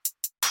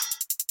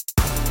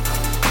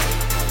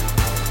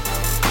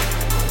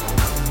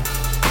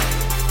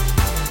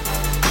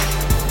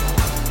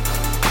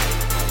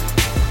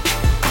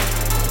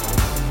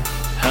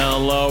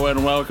Hello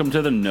and welcome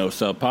to the No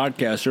Sell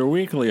Podcast, your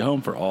weekly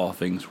home for all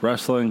things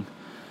wrestling.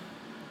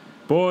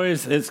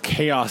 Boys, it's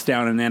chaos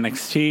down in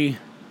NXT.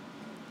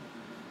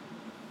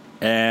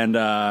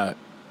 And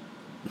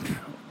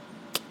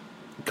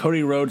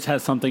Cody Rhodes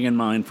has something in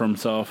mind for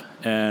himself,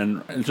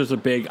 and it's just a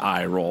big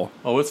eye roll.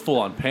 Oh, it's full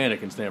on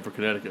panic in Stamford,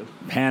 Connecticut.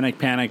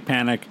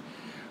 Panic.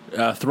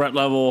 Threat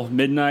level,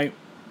 midnight.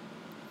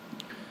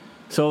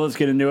 So let's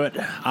get into it.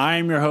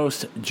 I'm your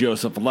host,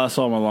 Joseph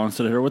Lessel. I'm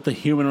alongside here with the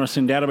Human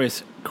Wrestling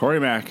Database, Corey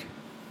Mack.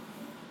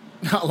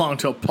 Not long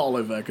till Paul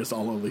Levesque is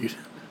all elite.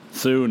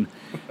 Soon.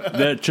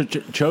 The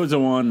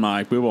chosen one,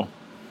 Mike Booble.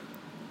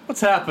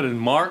 What's happening,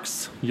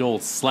 Marks? You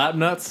old slap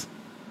nuts?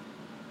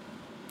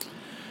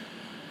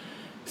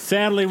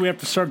 Sadly, we have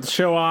to start the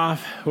show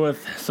off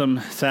with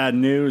some sad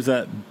news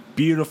that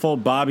beautiful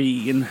Bobby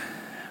Eaton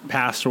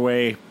passed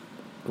away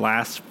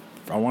last,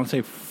 I want to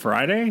say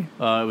Friday? It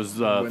was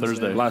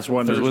Thursday. Last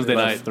one. Wednesday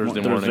night,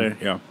 Thursday morning.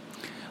 Yeah.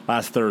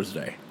 Last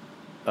Thursday.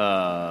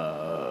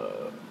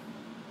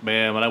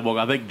 Man, when I woke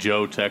up, I think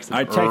Joe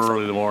texted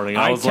early in the morning.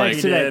 I was like,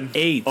 texted at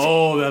 8.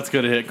 oh, that's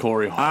going to hit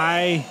Corey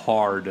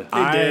hard.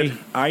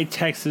 I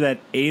texted at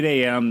 8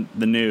 a.m.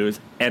 the news,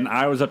 and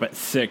I was up at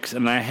 6,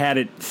 and I had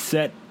it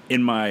set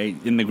in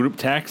the group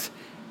text.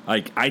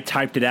 Like, I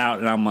typed it out,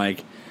 and I'm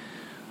like,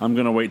 I'm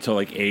going to wait till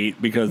like 8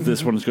 because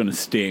this one's going to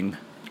sting.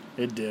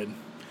 It did.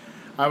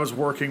 I was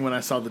working when I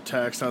saw the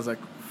text. I was like,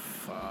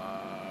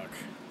 fuck.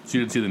 So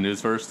you didn't see the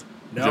news first?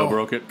 No, Joe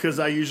broke it? because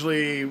I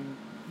usually,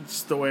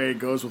 it's the way it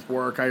goes with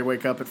work. I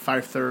wake up at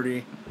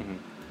 5:30,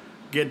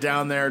 get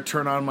down there,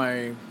 turn on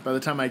by the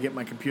time I get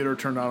my computer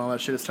turned on, all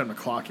that shit, it's time to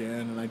clock in,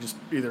 and I just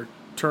either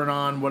turn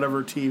on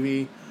whatever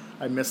TV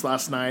I missed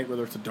last night,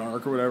 whether it's a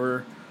dark or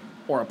whatever,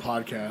 or a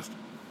podcast.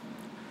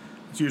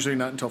 It's usually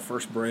not until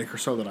first break or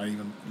so that I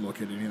even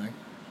look at anything.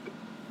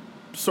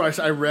 So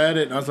I read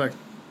it, and I was like,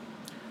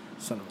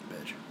 son of a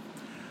bitch.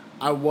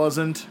 I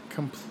wasn't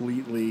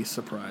completely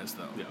surprised,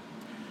 though. Yeah.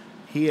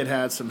 He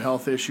had some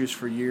health issues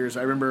for years.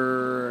 I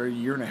remember a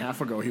year and a half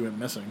ago he went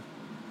missing.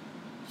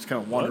 Just kind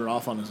of wandered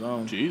off on his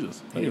own.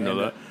 Jesus. I didn't even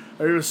know that.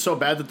 It was so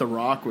bad that The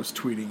Rock was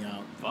tweeting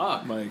out.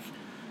 Fuck. Like,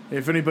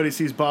 if anybody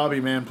sees Bobby,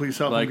 man, please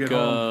help him get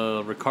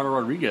home. Ricardo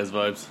Rodriguez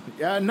vibes.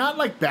 Yeah, not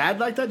like bad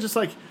like that. Just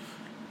like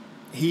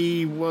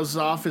he was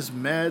off his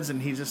meds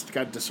and he just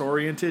got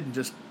disoriented and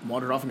just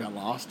wandered off and got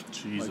lost.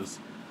 Jesus.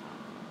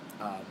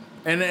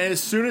 And as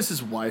soon as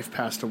his wife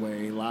passed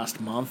away last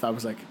month, I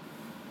was like,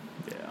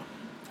 Yeah.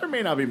 there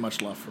may not be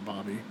much left for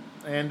Bobby.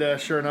 And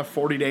sure enough,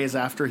 40 days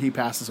after he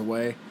passes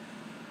away,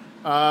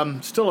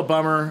 still a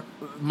bummer.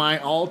 My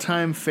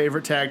all-time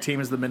favorite tag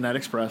team is the Midnight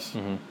Express.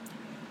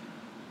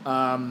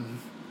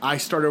 I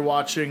started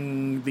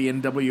watching the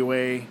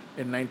NWA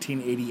in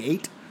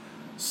 1988.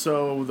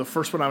 So the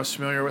first one I was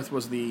familiar with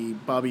was the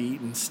Bobby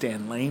Eaton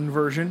Stan Lane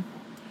version,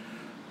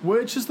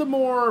 which is the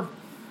more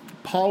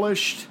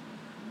polished,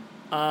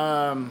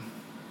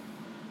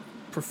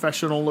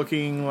 professional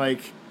looking,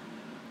 like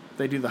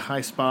they do the high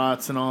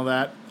spots and all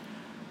that.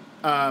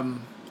 I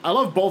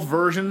love both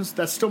versions.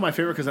 That's still my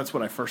favorite because that's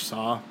what I first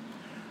saw.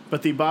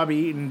 But the Bobby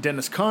Eaton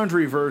Dennis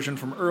Condrey version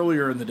from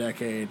earlier in the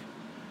decade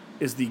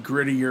is the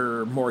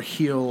grittier, more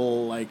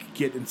heel, like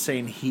get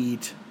insane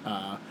heat.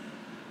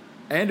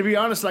 And to be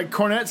honest, like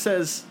Cornette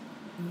says,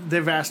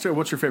 they've asked her,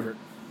 "What's your favorite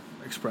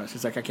Express?"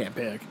 He's like, "I can't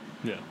pick."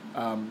 Yeah.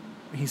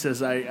 He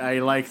says, I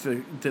like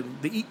the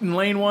Eaton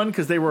Lane one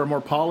because they were a more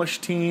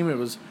polished team. It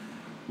was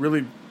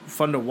really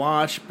fun to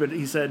watch. But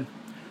he said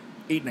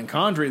Eaton and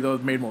Condrey, though,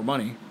 made more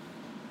money.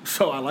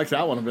 So I like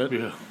that one a bit.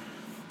 Yeah.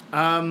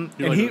 And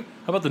how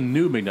about the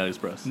new Midnight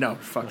Express? No,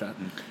 fuck that.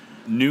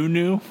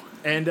 New?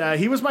 And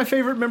he was my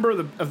favorite member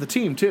of the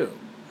team, too.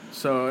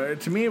 So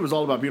to me, it was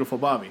all about Beautiful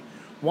Bobby.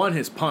 One,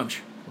 his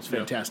punch was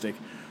fantastic.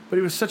 But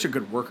he was such a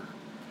good worker.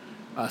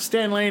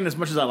 Stan Lane, as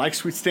much as I like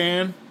Sweet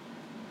Stan,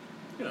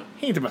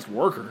 he ain't the best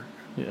worker.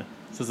 Yeah.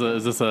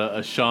 Is this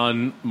a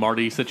Sean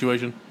Marty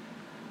situation?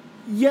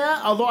 Yeah,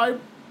 although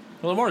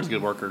Well, Marty's a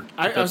good worker.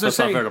 I was That's gonna not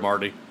say, fair to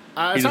Marty.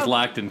 He just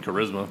lacked in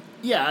charisma.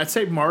 yeah, I'd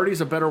say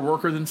Marty's a better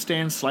worker than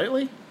Stan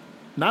slightly.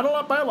 Not a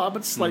lot by a lot,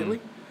 but slightly.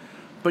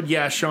 But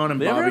yeah, Sean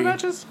and They ever Bobby. had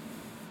matches?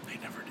 They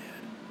never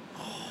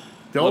did.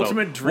 The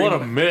ultimate dream.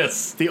 What a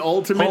miss. The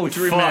ultimate Holy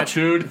dream fuck, match.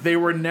 dude. They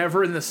were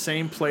never in the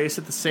same place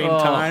at the same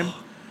time.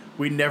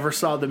 We never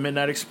saw the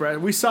Midnight Express.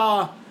 We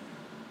saw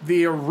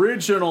the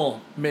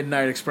original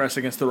Midnight Express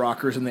against the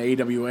Rockers in the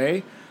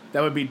AWA.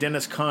 That would be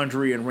Dennis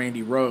Condrey and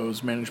Randy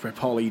Rose, managed by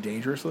Paul E.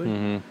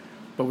 Dangerously.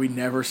 But we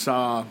never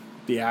saw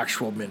the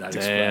actual Midnight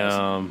Express.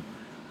 Damn.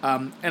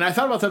 And I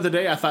thought about that the other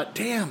day. I thought,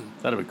 damn,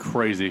 That'd be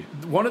crazy.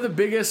 one of the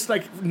biggest,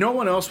 like, no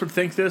one else would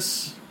think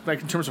this,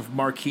 like, in terms of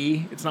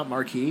marquee. It's not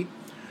marquee.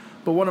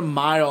 But one of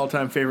my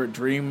all-time favorite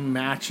dream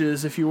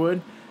matches, if you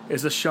would,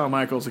 is the Shawn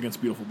Michaels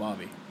against Beautiful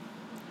Bobby.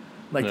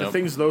 Like, the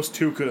things those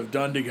two could have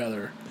done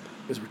together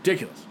is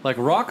ridiculous. Like,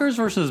 Rockers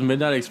versus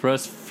Midnight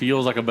Express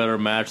feels like a better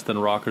match than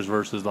Rockers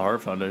versus the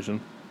Hart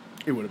Foundation.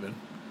 It would have been.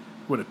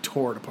 would have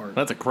tore it apart.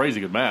 That's a crazy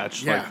good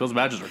match. Yeah. Like, those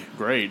matches are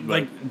great.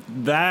 But Like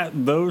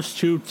that, those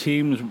two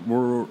teams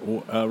were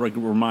like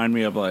remind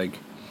me of like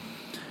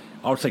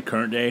I would say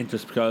current day,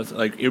 just because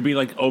like it would be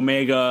like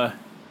Omega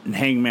and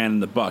Hangman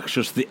and the Bucks,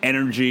 just the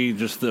energy,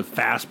 just the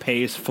fast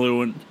pace,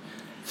 fluent,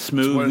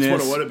 smoothness. It's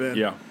what it would have been.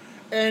 Yeah,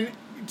 And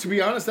to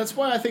be honest, that's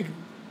why I think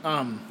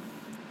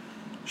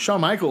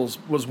Shawn Michaels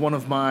was one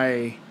of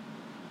my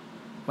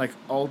like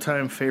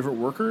all-time favorite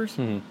workers.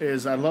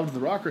 Is I loved the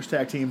Rockers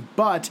tag team,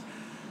 but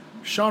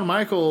Shawn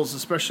Michaels,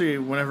 especially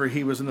whenever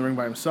he was in the ring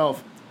by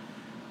himself,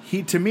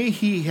 to me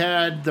he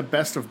had the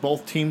best of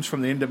both teams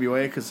from the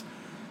NWA because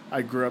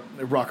I grew up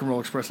at Rock and Roll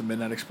Express and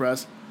Midnight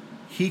Express.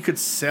 He could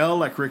sell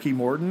like Ricky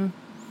Morton,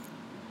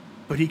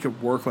 but he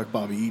could work like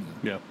Bobby Eaton.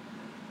 yeah.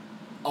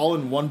 All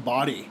in one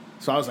body.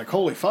 So I was like,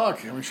 holy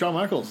fuck. I mean, Shawn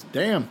Michaels,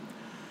 damn.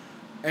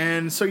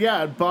 And so,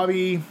 yeah,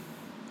 Bobby,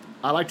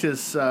 I liked his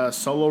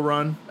solo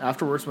run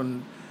afterwards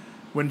when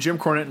Jim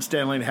Cornette and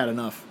Stan Lane had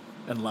enough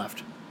and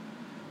left.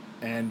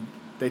 And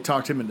they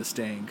talked him into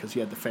staying because he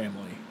had the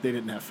family. They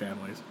didn't have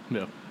families.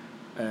 Yeah.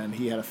 And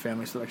he had a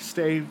family, so like,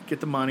 stay,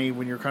 get the money.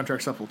 When your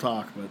contract's up, we'll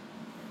talk. But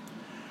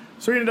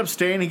so he ended up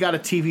staying. He got a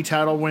TV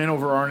title win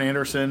over Arn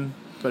Anderson,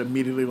 but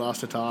immediately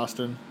lost it to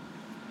Austin.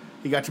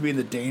 He got to be in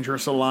the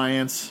Dangerous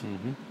Alliance.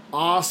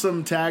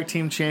 Awesome tag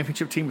team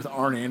championship team with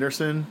Arn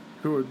Anderson.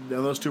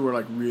 Those two were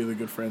like really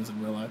good friends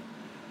in real life.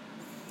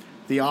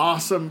 The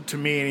awesome, to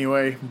me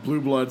anyway,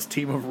 Blue Bloods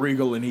team of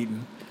Regal and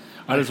Eaton.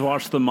 I just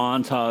watched the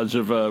montage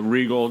of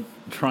Regal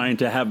trying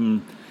to have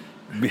him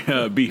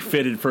be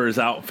fitted for his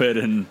outfit,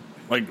 and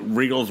like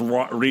Regal's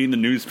reading the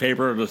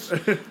newspaper,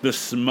 the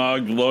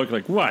smug look,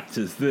 like what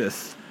is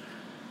this?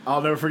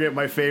 I'll never forget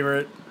my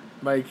favorite.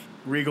 Like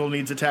Regal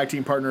needs a tag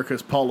team partner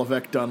because Paul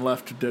Levesque done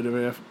left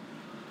WWF,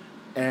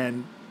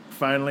 and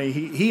finally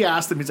he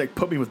asked him. He's like,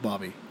 "Put me with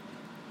Bobby."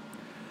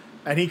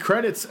 And he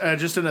credits,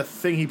 just in a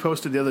thing he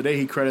posted the other day,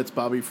 he credits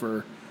Bobby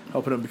for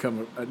helping him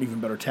become an even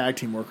better tag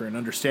team worker and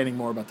understanding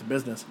more about the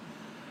business.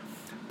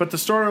 But the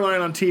storyline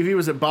on TV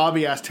was that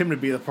Bobby asked him to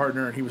be the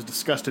partner, and he was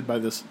disgusted by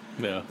this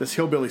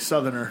hillbilly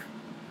Southerner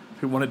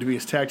who wanted to be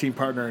his tag team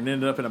partner, and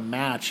ended up in a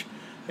match,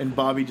 and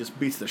Bobby just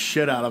beats the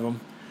shit out of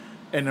him.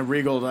 And then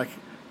Regal like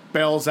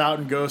bails out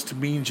and goes to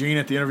Mean Gene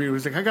at the interview.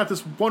 He's like, "I got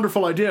this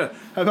wonderful idea.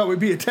 How about we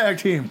be a tag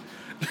team?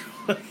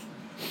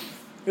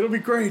 It'll be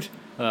great."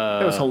 It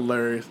was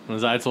hilarious.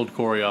 As I told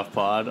Corey off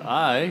pod,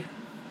 I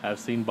have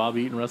seen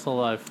Bobby Eaton wrestle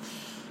live.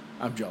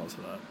 I'm jealous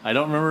of that. I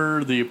don't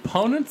remember the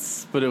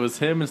opponents, but it was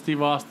him and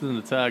Steve Austin in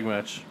the tag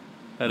match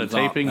at a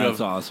taping That's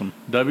of awesome.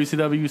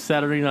 WCW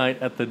Saturday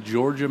Night at the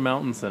Georgia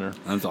Mountain Center.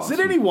 That's awesome. Is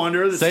it any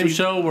wonder that Same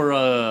show where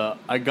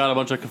I got a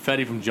bunch of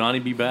confetti from Johnny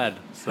B. Bad.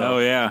 So, Oh,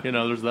 yeah.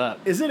 there's that.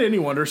 Is it any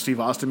wonder Steve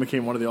Austin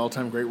became one of the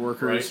all-time great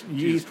workers? Right.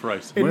 Jesus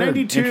Christ. In Weird.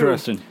 '92,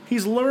 Interesting.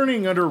 he's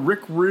learning under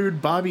Rick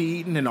Rude, Bobby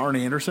Eaton, and Arn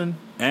Anderson.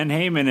 And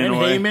Heyman in And a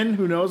way. Heyman,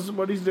 who knows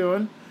what he's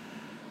doing.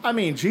 I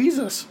mean,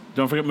 Jesus.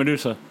 Don't forget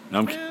Medusa. No,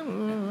 I'm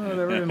kidding.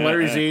 Whatever. And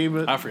Larry Z.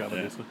 But, I forgot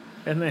Medusa.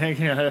 and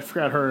I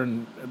forgot her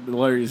and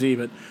Larry Z.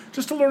 But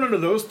just to learn under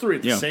those three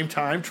at the Yeah. same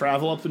time,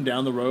 travel up and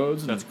down the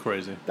roads. That's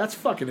crazy. That's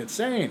fucking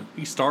insane.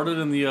 He started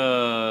in the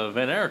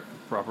Van Erich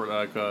proper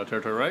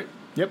territory, right?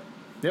 Yep.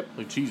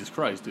 Like, Jesus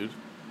Christ, dude.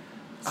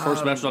 His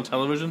first match on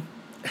television?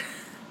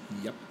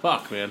 Yep.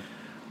 Fuck, man.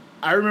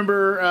 I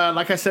remember,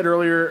 like I said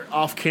earlier,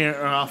 off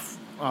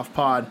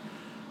pod,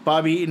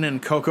 Bobby Eaton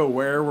and Coco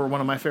Ware were one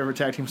of my favorite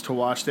tag teams to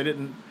watch. They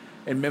didn't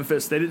in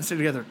Memphis. They didn't stay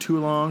together too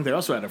long. They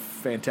also had a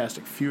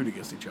fantastic feud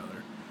against each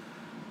other.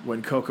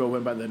 When Coco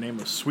went by the name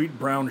of Sweet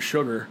Brown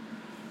Sugar,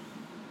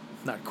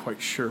 not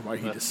quite sure why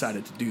he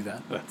decided to do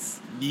that.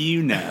 That's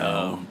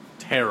Oh.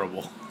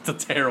 terrible. It's a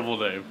terrible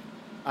name.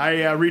 I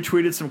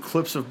retweeted some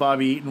clips of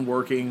Bobby Eaton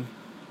working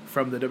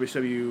from the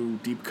WCW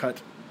Deep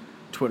Cut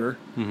Twitter,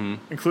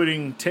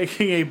 including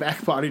taking a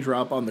back body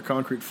drop on the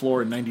concrete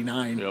floor in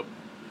 '99. Yep.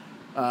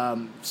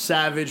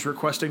 Savage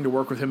requesting to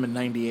work with him in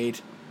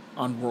 '98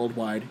 on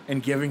Worldwide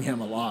and giving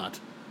him a lot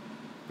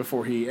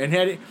before he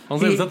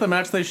Was that the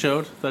match they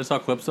showed that I saw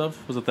clips of?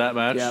 Was it that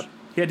match? Yeah,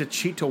 he had to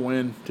cheat to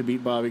win to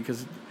beat Bobby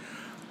because,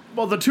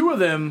 well, the two of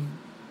them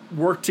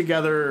worked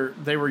together.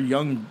 They were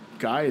young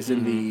guys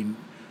in the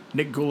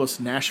Nick Goulas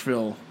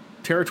Nashville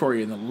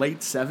territory in the late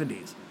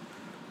 '70s,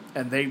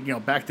 and they,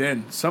 back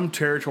then, some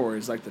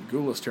territories like the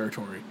Goulas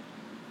territory,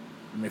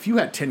 I mean, if you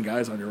had 10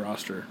 guys on your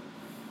roster,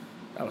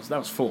 that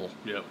was full.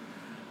 Yep.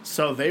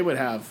 So they would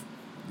have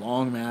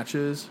long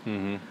matches,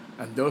 and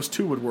those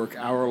two would work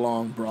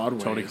hour-long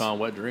Broadways. Tony Khan,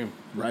 Wet Dream.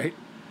 Right?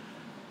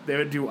 They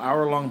would do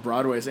hour-long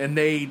Broadways, and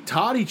they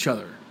taught each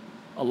other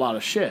a lot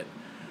of shit.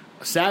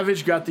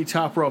 Savage got the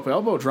top rope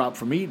elbow drop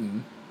from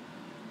Eaton.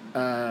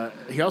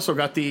 He also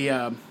got the...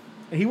 and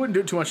he wouldn't do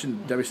it too much in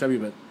WCW,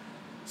 but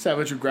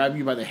Savage would grab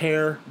you by the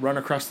hair, run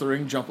across the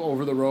ring, jump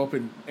over the rope,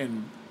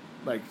 and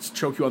like,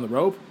 choke you on the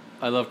rope.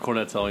 I love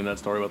Cornette telling that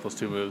story about those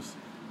two moves.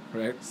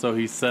 Right? So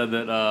he said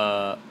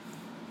that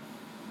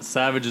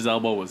Savage's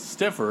elbow was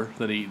stiffer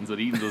than Eaton's, but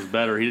Eaton's was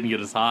better. He didn't get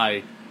as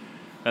high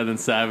And then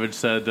Savage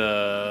said,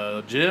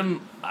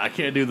 Jim, I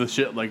can't do the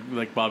shit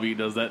like Bobby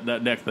does, that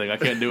neck thing. I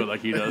can't do it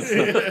like he does.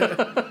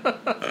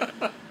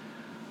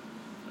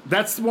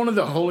 That's one of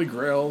the holy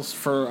grails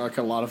for like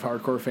a lot of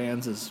hardcore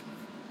fans is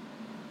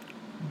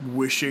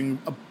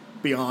wishing,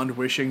 beyond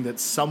wishing, that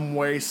some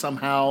way,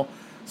 somehow,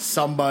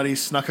 somebody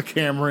snuck a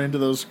camera into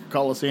those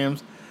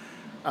Coliseums.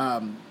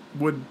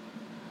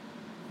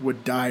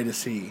 Would die to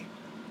see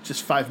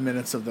just 5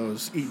 minutes of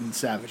those Eaton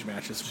Savage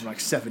matches from like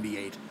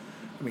 78.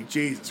 I mean,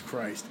 Jesus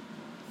Christ.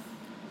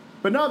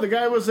 But no, the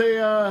guy was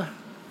a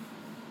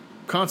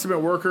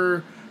consummate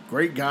worker,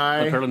 great guy.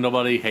 Apparently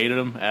nobody hated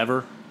him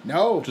ever,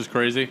 No. which is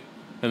crazy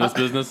in this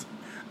business.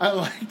 I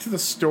liked the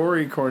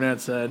story Cornette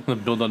said. The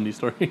Bill Dundee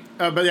story.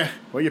 But yeah,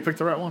 well, you picked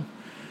the right one.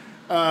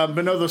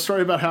 But no, the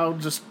story about how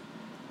just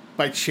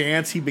by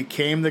chance he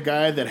became the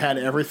guy that had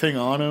everything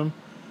on him.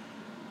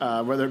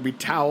 Whether it be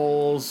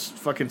towels,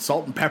 fucking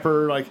salt and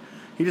pepper, like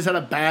he just had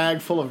a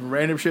bag full of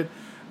random shit.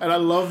 And I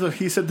love that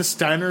he said the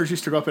Steiners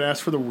used to go up and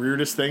ask for the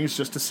weirdest things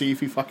just to see if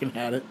he fucking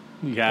had it.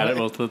 He had it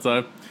most of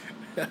the time.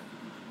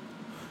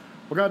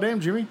 Well, goddamn,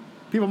 Jimmy,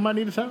 people might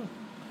need to tell.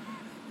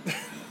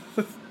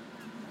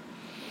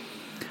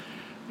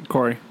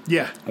 Corey,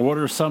 Yeah. what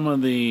are some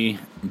of the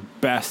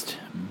best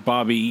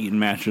Bobby Eaton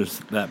matches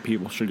that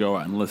people should go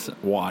out and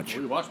watch?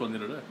 We watched one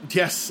the other day.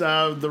 Yes,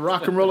 the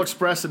Rock and Roll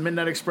Express and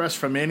Midnight Express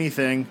from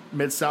anything.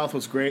 Mid-South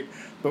was great.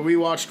 But we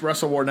watched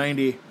Wrestle War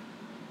 90.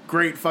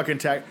 Great fucking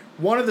tag.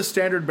 One of the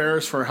standard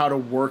bearers for how to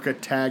work a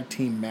tag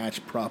team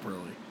match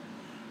properly.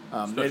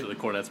 Especially the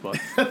Cornette spot.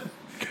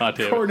 God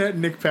damn it. Cornette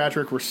and Nick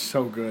Patrick were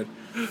so good.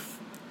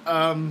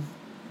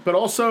 But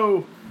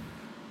also,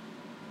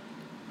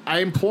 I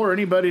implore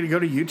anybody to go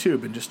to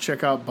YouTube and just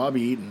check out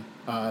Bobby Eaton.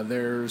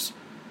 There's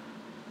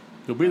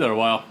You'll be there a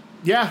while.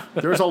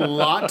 there's a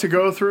lot to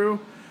go through.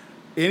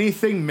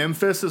 Anything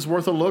Memphis is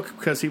worth a look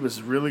because he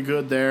was really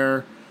good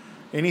there.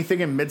 Anything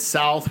in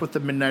Mid-South with the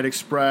Midnight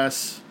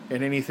Express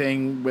and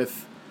anything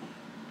with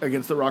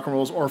against the Rock and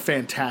Rolls or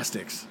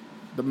Fantastics.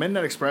 The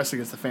Midnight Express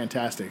against the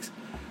Fantastics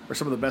are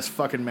some of the best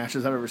fucking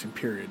matches I've ever seen,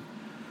 period.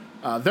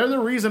 They're the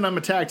reason I'm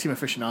a tag team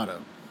aficionado.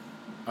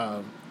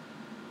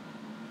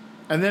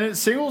 And then in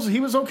singles, he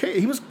was okay.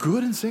 He was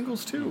good in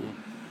singles, too.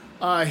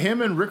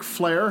 Him and Ric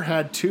Flair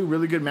had two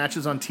really good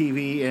matches on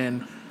TV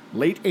in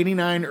late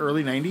 89,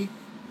 early 90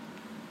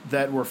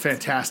 that were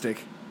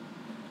fantastic.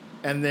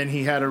 And then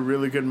he had a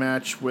really good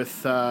match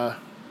with...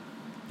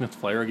 That's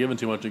Flair giving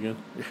too much again.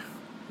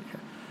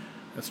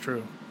 That's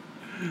true.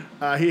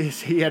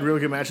 He had really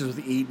good matches with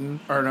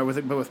Eaton, but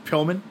with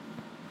Pillman,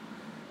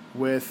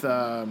 with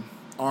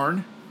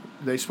Arn.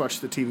 They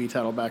switched the TV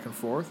title back and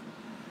forth.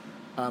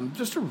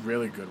 Just a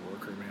really good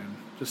worker, man.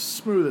 Just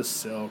smooth as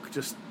silk.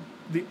 Just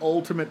the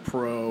ultimate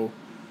pro.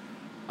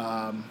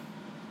 It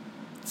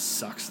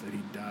sucks that he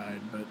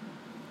died, but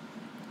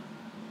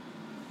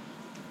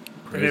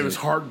and it was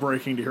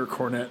heartbreaking to hear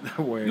Cornette that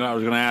way. No, I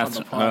was going to ask,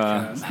 on the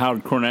podcast. how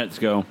did Cornette's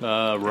go?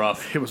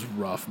 Rough. It was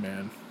rough,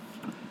 man.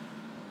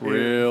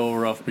 Real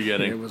rough It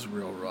beginning. was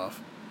real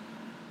rough.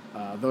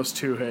 Those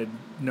two had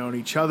known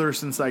each other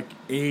since like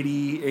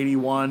 80,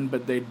 81,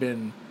 but they'd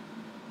been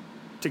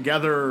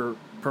together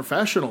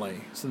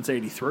professionally since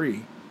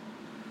 83.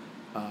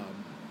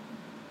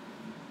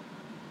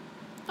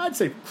 I'd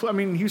say, I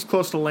mean, he was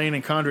close to Lane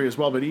and Condrey as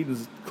well, but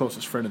Eaton's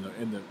closest friend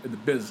in the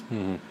biz.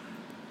 Mm-hmm.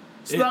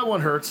 So that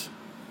one hurts.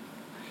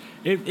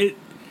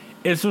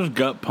 It's those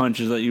gut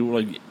punches that you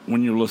like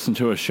when you listen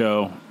to a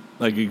show.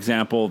 Like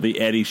example, the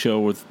Eddie show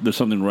with There's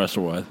Something to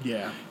Wrestle With.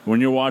 Yeah.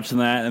 When you're watching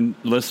that and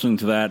listening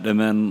to that, and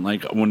then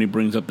like when he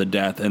brings up the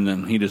death, and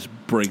then he just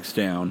breaks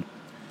down.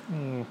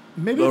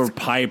 Maybe Or it's,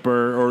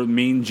 Piper or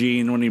Mean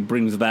Gene when he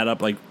brings that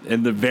up, like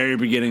in the very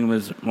beginning of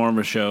his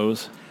Mormon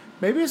shows.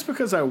 maybe it's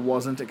because I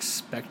wasn't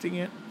expecting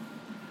it.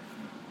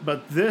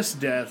 But this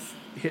death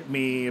hit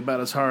me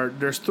about as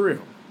hard. There's three of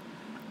them.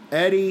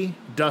 Eddie,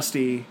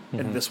 Dusty,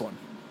 and this one.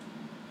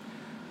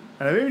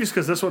 And maybe just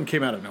because this one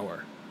came out of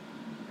nowhere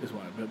is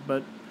why.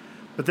 But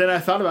then I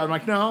thought about it. I'm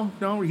like, no,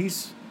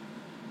 he's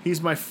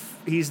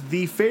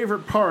the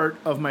favorite part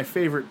of my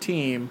favorite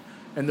team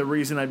and the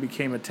reason I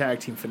became a tag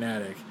team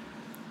fanatic.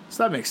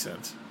 So that makes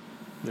sense.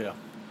 Yeah.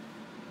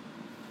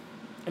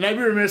 And I'd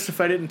be remiss if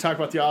I didn't talk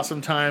about the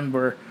awesome time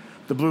where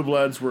the Blue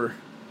Bloods were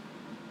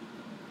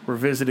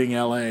visiting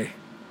L.A.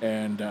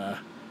 and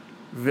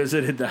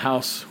visited the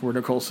house where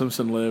Nicole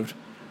Simpson lived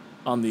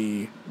on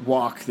the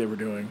walk they were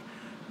doing.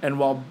 And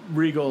while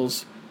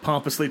Regal's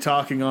pompously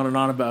talking on and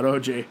on about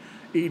OJ,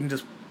 Eaton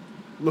just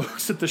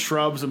looks at the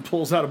shrubs and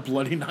pulls out a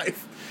bloody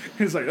knife.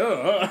 He's like,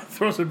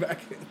 throws it back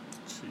in.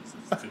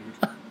 Jesus,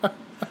 dude.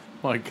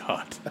 My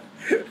God.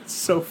 It's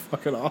so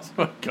fucking awesome.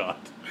 My God.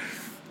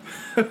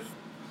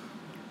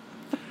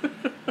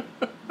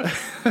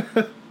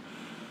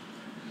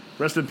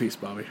 Rest in peace,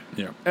 Bobby.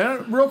 Yeah.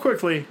 And real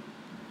quickly,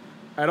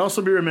 I'd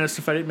also be remiss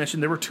if I didn't mention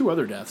there were two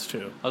other deaths,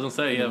 too. I was going to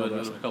say, yeah, but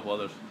there's a couple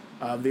others.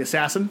 The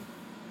Assassin,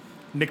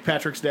 Nick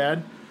Patrick's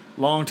dad,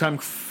 longtime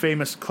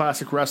famous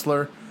classic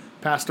wrestler,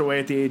 passed away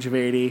at the age of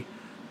 80,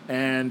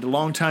 and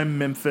longtime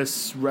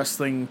Memphis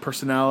wrestling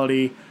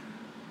personality,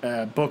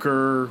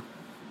 Booker,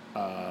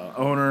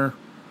 owner,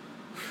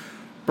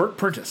 Burt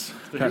Prentice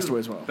passed away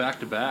as well. Back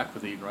to back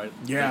with Eaton, right?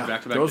 Yeah,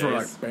 back to back. those days. were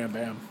like bam,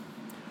 bam.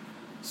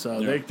 So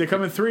Yeah. they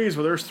come in threes.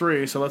 Well, there's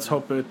three. So let's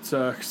hope it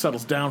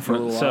settles down for a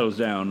little while. Settles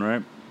down,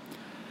 right?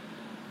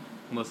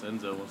 Unless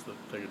Enzo wants to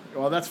take a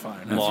Well, that's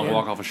fine. long That's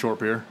walk off a short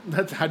pier.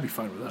 I'd be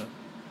fine with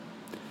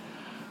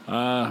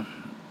that.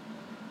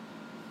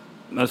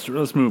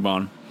 Let's move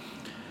on.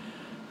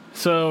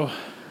 So,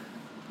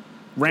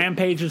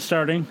 Rampage is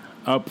starting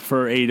up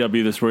for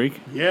AEW this week.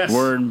 Yes.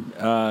 We're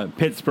in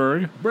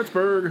Pittsburgh.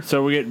 Pittsburgh.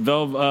 So we get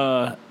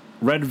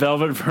Red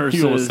Velvet versus...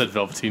 You almost said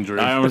Velveteen Dream.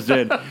 I almost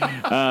did.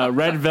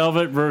 Red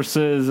Velvet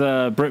versus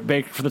Britt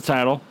Baker for the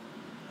title.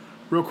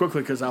 Real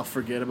quickly, because I'll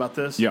forget about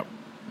this. Yep.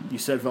 You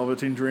said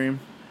Velveteen Dream.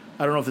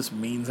 I don't know if this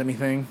means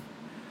anything,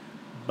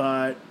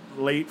 but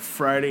late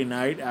Friday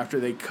night, after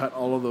they cut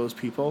all of those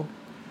people,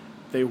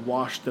 they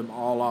washed them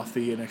all off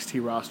the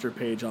NXT roster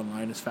page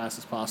online as fast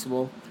as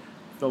possible.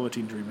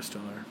 Velveteen Dream is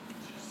still there.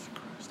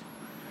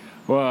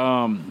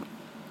 Well,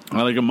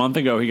 like a month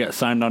ago, he got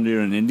signed onto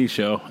an indie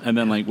show, and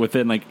then like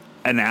within like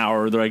an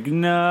hour, they're like,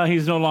 "Nah,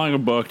 he's no longer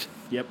booked."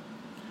 Yep.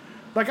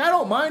 Like, I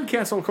don't mind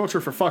cancel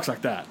culture for fucks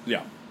like that.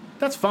 Yeah.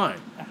 That's fine.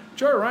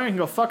 Joey Ryan can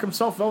go fuck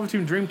himself.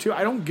 Velveteen Dream too.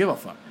 I don't give a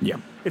fuck. Yeah.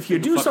 If you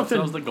do Fuck something,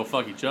 themselves, they go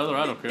fuck each other.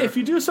 I don't care. if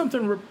you do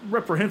something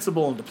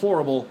reprehensible and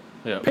deplorable,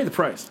 Yeah. pay the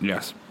price.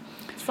 Yes.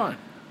 It's fine.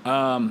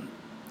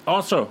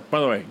 Also, by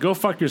the way, go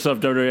fuck yourself,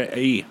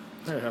 WWE.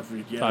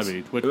 Yes. I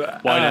mean,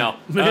 why now?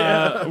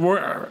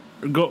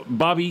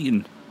 Bobby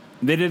Eaton.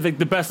 They did like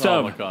the best Oh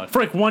of. my God. For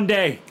like one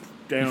day.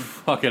 Damn.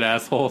 Fucking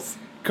assholes.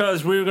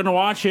 Because we were going to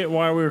watch it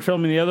while we were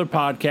filming the other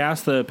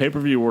podcast, the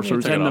pay-per-view War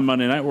Stories take it and the off.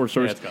 Monday Night War Yeah,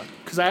 Stories. it's gone.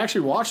 Because I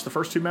actually watched the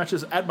first two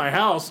matches at my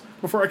house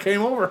before I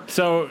came over.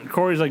 So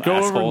Corey's like, go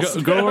Assholes.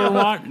 over and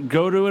watch,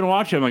 go to and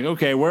watch it. I'm like,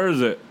 okay, where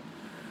is it?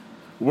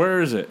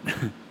 Where is it?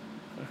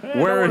 Hey,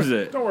 Where don't is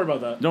worry- it? Don't worry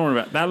about that. Don't worry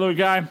about it. That little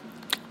guy.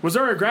 Was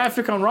there a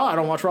graphic on Raw? I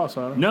don't watch Raw,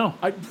 so I don't know.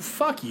 No,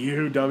 Fuck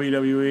you,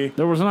 WWE.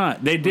 there was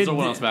not. They Was did. there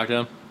one on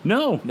SmackDown?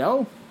 No,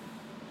 No?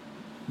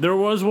 there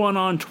was one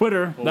on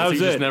Twitter. Well, that was was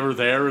he it. just never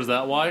there? Is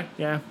that why?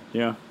 Yeah.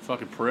 Yeah,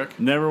 Fucking prick.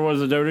 never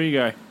was a WWE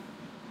guy.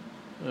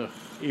 Ugh.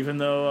 Even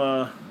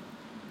though,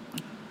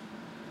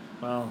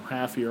 well,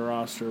 half of your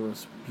roster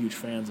was huge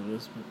fans of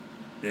this.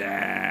 But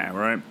Yeah,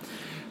 right.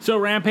 So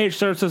Rampage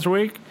starts this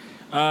week.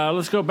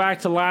 Let's go back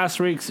to last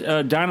week's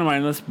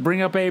Dynamite. Let's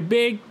bring up a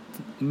big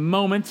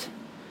moment.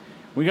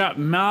 We got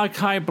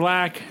Malachi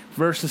Black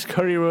versus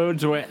Cody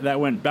Rhodes that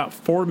went about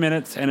 4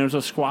 minutes, and it was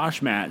a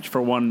squash match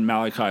for one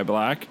Malachi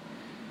Black.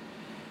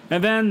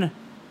 And then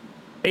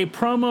a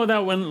promo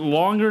that went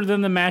longer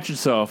than the match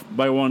itself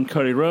by one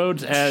Cody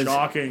Rhodes, as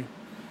shocking.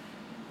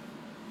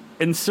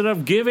 instead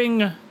of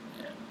giving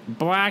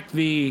Black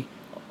the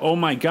 "oh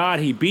my God,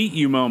 he beat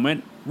you"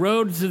 moment,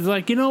 Rhodes is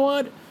like, you know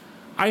what?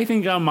 I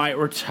think I might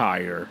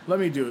retire. Let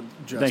me do it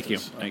justice. Thank you.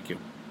 Thank you.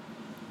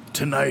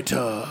 Tonight,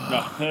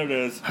 There it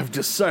is. I've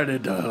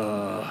decided,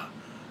 I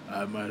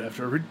might have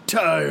to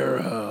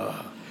retire.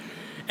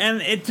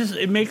 And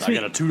it makes I me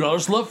got a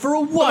 $2 left for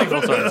a wife.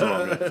 Oh, sorry,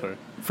 sorry.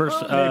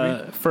 first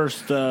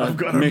I've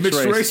got a mixed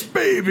mixed race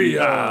baby.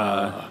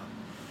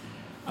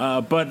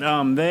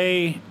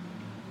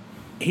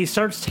 he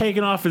starts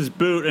taking off his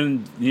boot,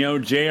 and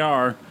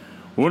JR,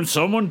 when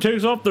someone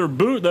takes off their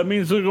boot, that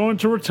means they're going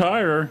to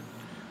retire.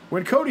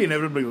 When Cody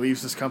inevitably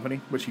leaves this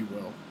company, which he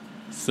will,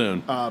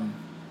 Soon.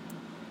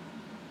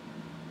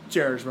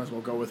 JR might as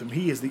well go with him.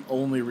 He is the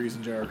only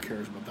reason JR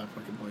cares about that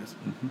fucking place.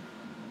 Mm-hmm.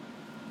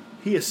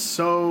 He is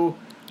so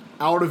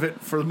out of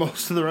it for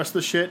most of the rest of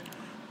the shit.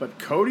 But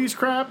Cody's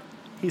crap,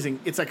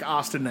 it's like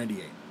Austin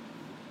 98.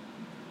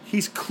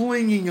 He's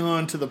clinging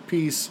on to the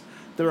piece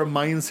that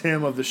reminds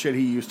him of the shit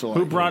he used to like.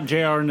 Who brought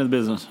JR into the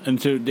business,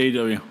 into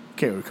AEW?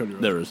 Cody Rhodes.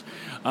 There is.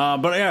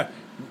 But yeah,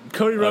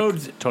 Cody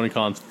Rhodes. Tony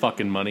Khan's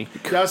fucking money.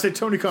 Yeah, I would say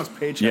Tony Khan's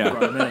paycheck Yeah.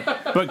 brought him in.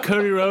 But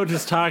Cody Rhodes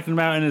is talking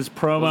about in his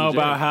promo Wasn't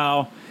about Jerry.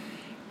 how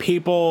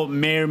people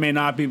may or may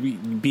not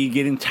be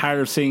getting tired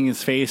of seeing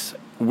his face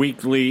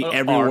weekly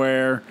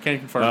everywhere. Can't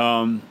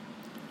confirm.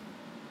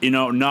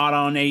 Not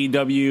on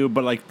AEW,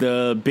 but like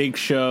the Big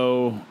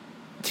Show,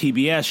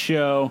 TBS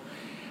show.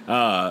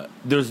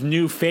 There's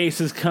new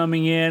faces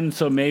coming in,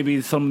 so maybe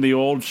some of the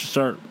old should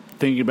start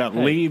thinking about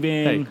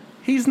leaving. Hey,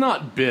 he's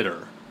not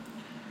bitter.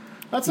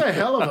 That's a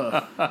hell of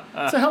a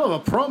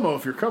promo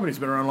if your company's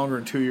been around longer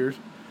than 2 years.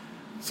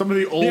 Some of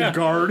the old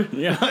guard.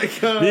 Yeah,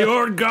 the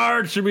old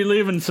guard should be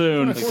leaving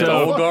soon. The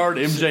So, old guard,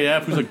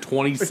 MJF, who's like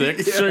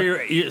 26. so your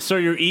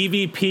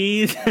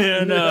EVPs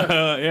and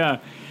yeah.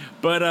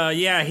 But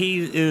he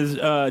is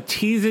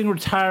teasing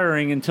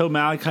retiring until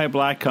Malachi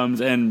Black comes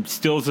and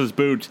steals his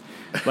boot,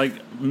 like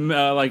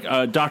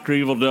Dr.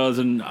 Evil does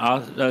in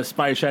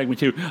Spy Shag Me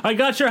Too. I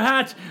got your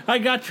hat. I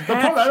got your The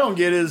part I hat. don't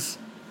get is,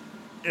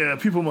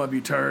 people might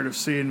be tired of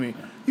seeing me.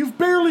 You've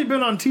barely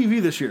been on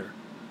TV this year.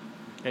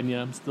 And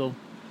yeah, I'm still...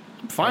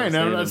 Fine,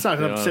 that's not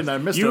Yeah. saying I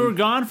missed You were him.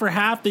 gone for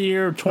half the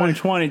year of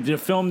 2020 to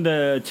film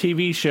the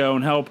TV show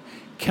and help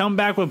come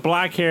back with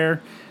black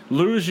hair,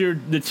 lose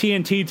the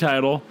TNT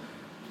title.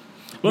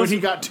 when he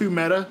got too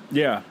meta.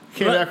 Yeah.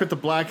 Came back with the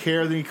black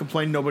hair, then he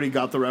complained nobody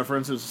got the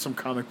reference. It was some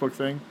comic book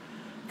thing.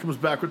 Comes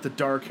back with the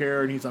dark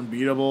hair, and he's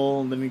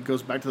unbeatable. And then he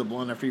goes back to the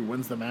blonde after he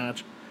wins the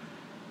match.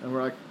 And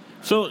we're like,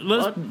 So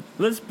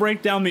let's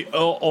break down the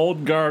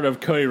old guard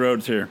of Cody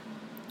Rhodes here.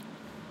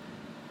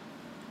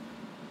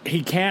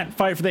 He can't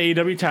fight for the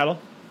AEW title.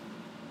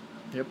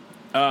 yep.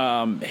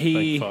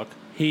 He Thank fuck.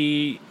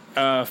 he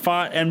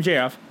fought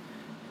MJF.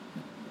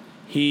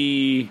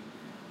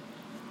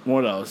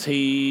 What else?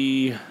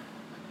 He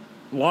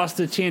lost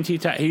the TNT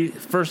title. He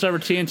first ever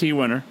TNT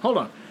winner. Hold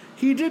on.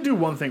 He did do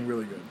one thing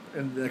really good,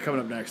 and coming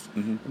up next,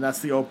 and that's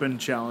the open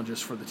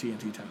challenges for the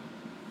TNT title.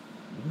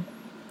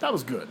 That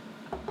was good.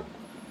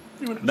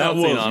 That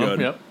was on him, good.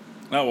 Yep.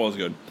 That was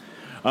good.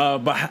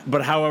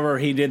 But however,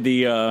 he did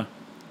the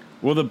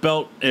the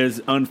belt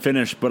is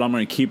unfinished, but I'm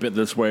going to keep it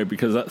this way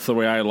because that's the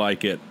way I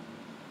like it.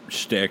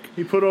 Shtick.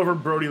 He put over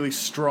Brody Lee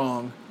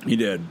strong, He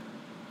did.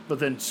 but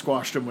then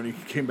squashed him when he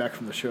came back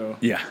from the show.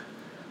 Yeah.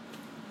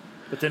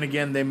 But then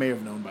again, they may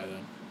have known by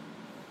then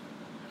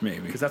Maybe.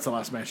 because that's the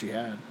last match he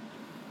had.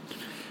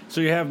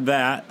 So you have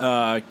that.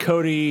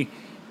 Cody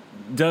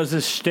does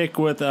his shtick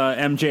with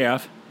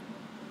MJF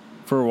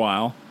for a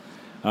while.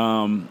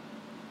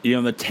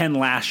 The 10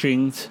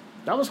 lashings.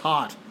 That was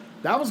hot.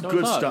 That was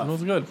good That stuff.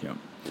 was good.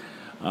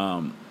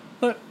 Yeah.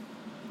 But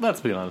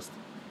let's be honest.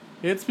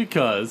 It's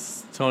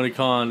because Tony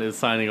Khan is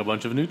signing a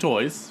bunch of new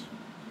toys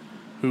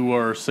who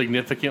are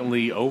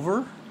significantly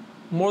over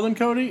more than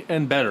Cody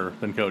and better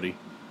than Cody.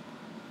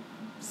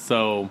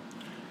 So,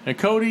 and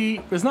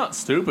Cody is not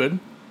stupid.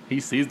 He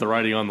sees the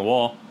writing on the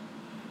wall.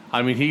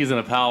 I mean, he's in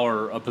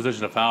a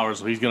position of power,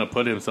 so he's going to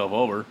put himself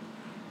over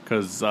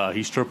because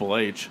he's Triple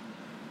H.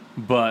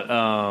 But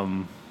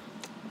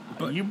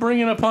you bring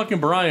in a Punk and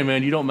Brian,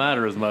 man, you don't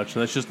matter as much.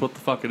 And that's just what the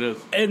fuck it is.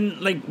 And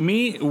like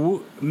me,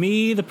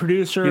 the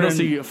producer. You don't and-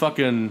 see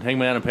fucking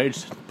Hangman Adam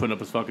Page putting up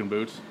his fucking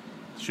boots,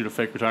 shoot a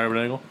fake retirement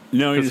angle.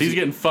 No, because he's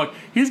getting fucked.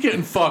 He's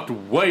getting fucked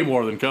way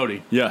more than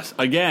Cody. Yes,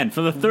 again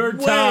for the third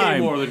Way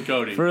time. more than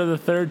Cody. For the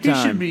third He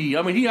time. should be.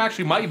 I mean, he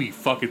actually might be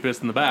fucking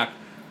pissed in the back,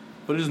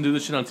 but he doesn't do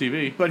this shit on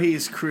TV. But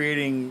he's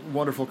creating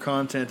wonderful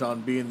content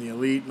on being the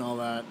elite and all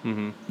that.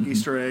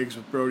 Easter eggs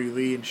with Brody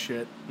Lee and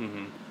shit.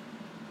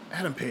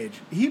 Adam Page,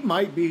 he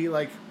might be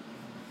like.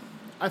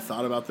 I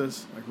thought about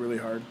this like really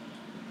hard.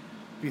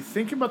 If you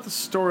think about the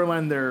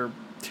storyline they're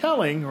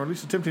telling, or at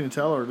least attempting to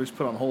tell, or at least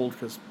put on hold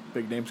because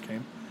big names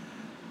came.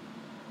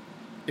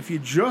 If you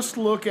just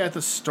look at the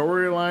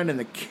storyline and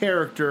the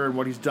character and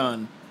what he's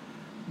done,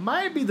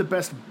 might be the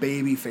best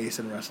baby face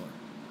in wrestling.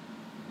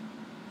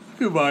 I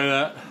could buy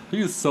that.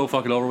 He is so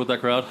fucking over with that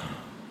crowd.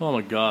 Oh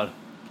my god.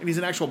 And he's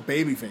an actual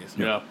baby face.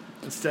 Yeah.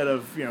 Instead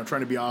of,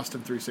 trying to be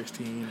Austin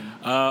 316.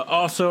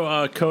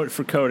 Also,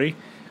 for Cody,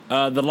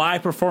 the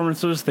live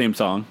performance of his theme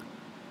song,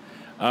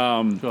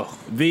 Oh.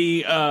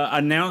 the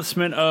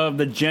announcement of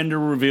the gender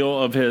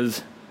reveal of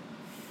his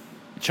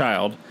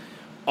child,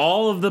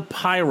 all of the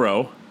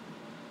pyro,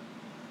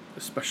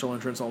 The special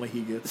entrance only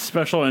he gets.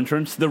 special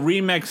entrance, the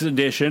remix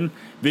edition,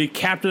 the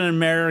Captain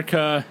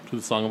America, To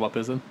the song about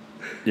pissing.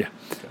 yeah,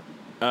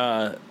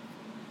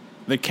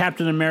 the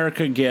Captain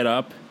America get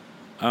up,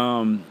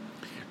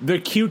 the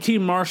QT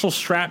Marshall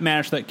strap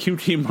match that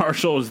QT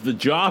Marshall is the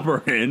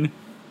jobber in.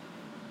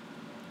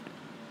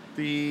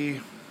 The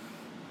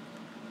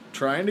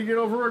trying to get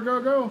over a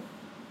go-go?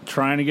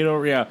 Trying to get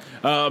over, yeah. I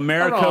don't know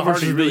America how hard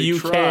versus he really the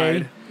UK.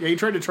 tried. Yeah, he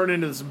tried to turn it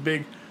into this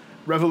big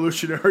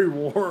revolutionary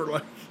war.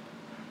 Like,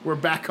 we're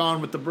back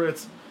on with the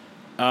Brits.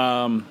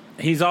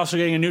 He's also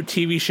getting a new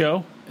TV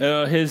show,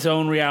 his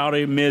own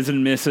reality, Ms.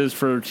 and Mrs.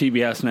 for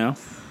TBS now.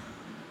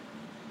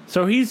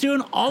 So he's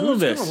doing all of Who's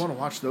this. gonna want to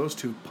watch those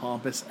two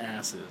pompous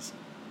asses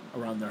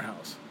around their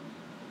house?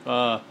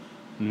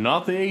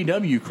 Not the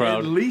AEW crowd.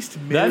 At least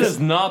Miz. That is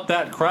not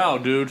that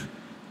crowd, dude.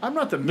 I'm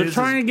not the They're Miz's,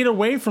 trying to get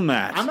away from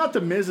that. I'm not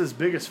the Miz's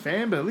biggest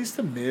fan, but at least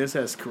the Miz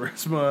has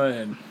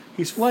charisma and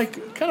he's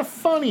like kind of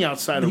funny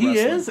outside of He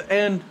wrestling. is,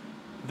 and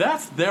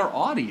that's their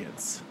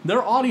audience.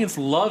 Their audience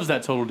loves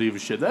that Total Diva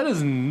shit. That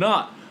is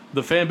not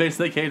the fan base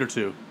they cater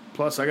to.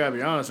 Plus, I gotta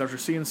be honest. After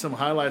seeing some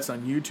highlights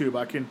on YouTube,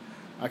 I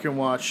can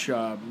watch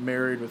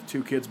Married with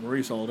Two Kids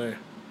Maurice all day.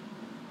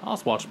 I'll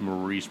just watch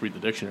Maurice read the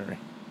dictionary,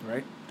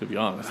 Right? to be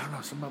But honest. I don't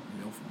know. Something about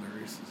MILF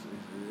Maurice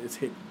it's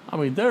hidden. I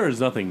mean, there is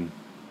nothing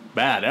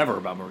bad ever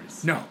about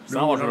Maurice. No, It's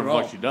no, not what not the at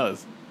fuck all. she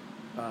does.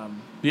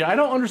 Yeah, I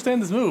don't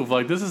understand this move.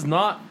 Like, this is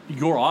not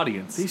your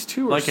audience. These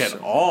two are like so,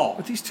 at all.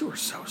 But these two are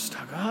so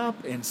stuck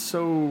up and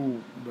so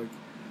like.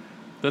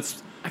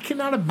 That's I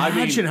cannot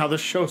imagine how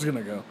this show's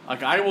gonna go.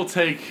 like I will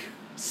take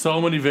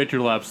so many victory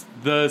laps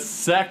the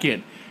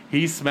second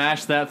he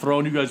smashed that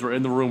throne. You guys were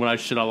in the room when I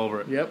shit all over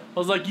it. Yep. I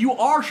was like, "You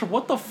are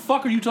what the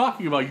fuck are you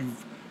talking about?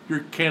 You're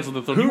canceling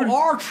the throne. Who- you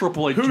are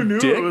Triple H. Who you knew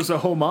dick." it was a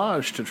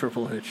homage to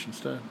Triple H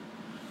instead?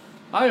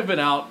 I have been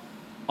out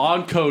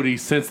on Cody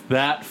since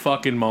that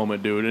fucking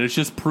moment, dude, and it's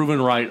just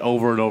proven right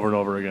over and over and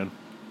over again.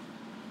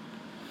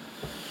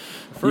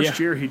 The first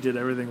Yeah. year he did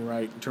everything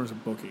right in terms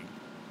of booking.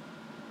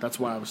 That's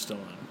why I was still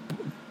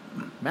on.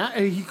 Matt,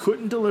 he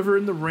couldn't deliver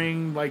in the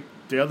ring like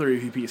the other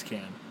EVPs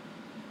can.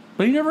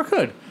 But he never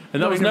could.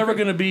 And that No, was he never never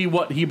could. going to be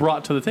what he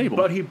brought to the table.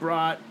 But he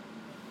brought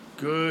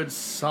good,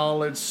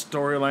 solid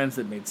storylines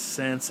that made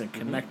sense and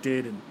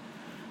connected, and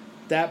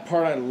that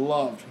part I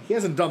loved. He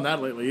hasn't done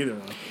that lately either,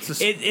 though. It's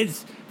just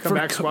It's come for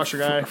back, squash a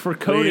guy. For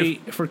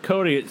Cody, leave.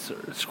 it's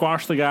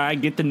squash the guy,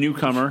 get the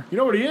newcomer. You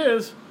know what he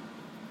is?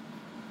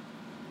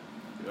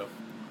 Yep.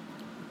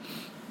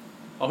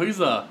 Oh,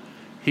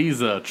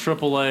 he's a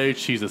Triple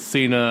H, he's a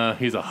Cena,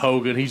 he's a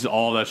Hogan, he's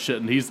all that shit,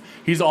 and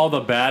he's all the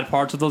bad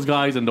parts of those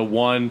guys into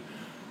one.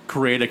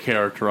 Create a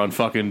character on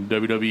fucking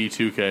WWE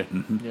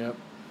 2K Yep.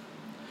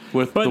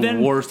 with But the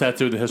then- worst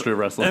tattoo in the history of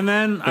wrestling. And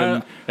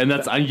then, and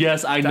that's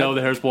yes, I know the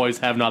Harris boys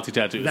have Nazi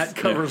tattoos. That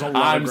covers a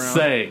lot I'm of ground.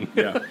 saying,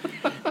 yeah,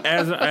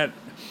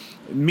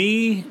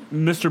 me,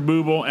 Mr.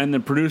 Booble, and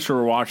the producer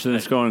were watching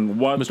this, going,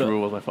 "What?" Mr. the-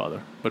 Rule was my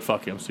father, but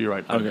fuck him. So you're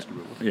right. I'm Okay. Mr.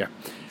 Rule. Yeah.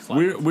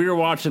 Slap We were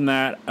watching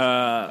that. We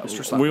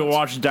Slapnuts.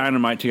 watched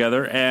Dynamite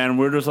together, and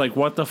we're just like,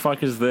 "What the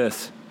fuck is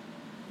this?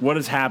 What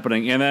is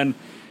happening?" And then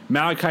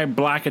Malachi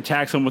Black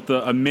attacks him with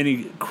a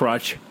mini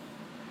crutch,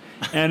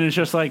 and it's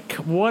just like,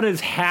 "What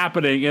is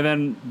happening?" And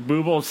then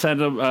Booble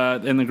sent him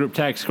in the group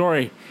text,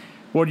 "Corey,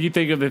 what do you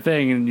think of the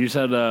thing?" And you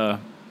said,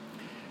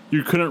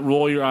 "You couldn't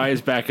roll your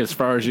eyes back as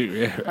far as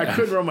you." I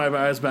couldn't roll my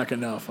eyes back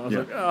enough. I was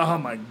like, oh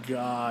my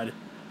god.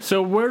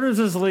 So where does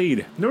this lead?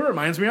 You know what it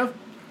reminds me of?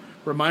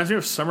 Reminds me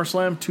of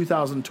SummerSlam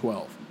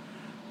 2012.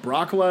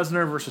 Brock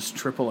Lesnar versus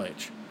Triple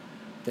H.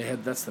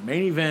 That's the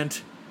main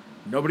event.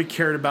 Nobody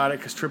cared about it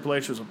because Triple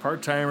H was a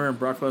part-timer and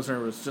Brock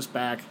Lesnar was just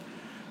back.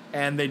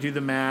 And they do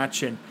the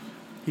match, and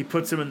he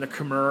puts him in the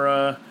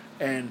Kimura,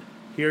 and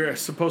he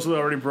supposedly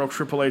already broke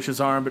Triple H's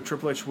arm, but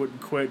Triple H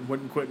wouldn't quit,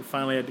 and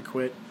finally had to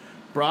quit.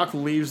 Brock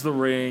leaves the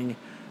ring,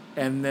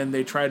 and then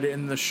they tried to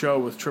end the show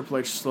with Triple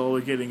H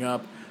slowly getting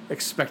up,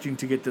 expecting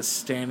to get this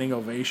standing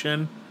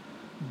ovation,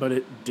 but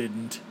it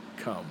didn't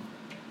come.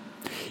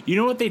 You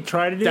know what they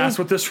try to do? That's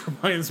what this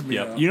reminds me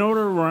Yep. of. You know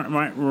what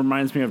it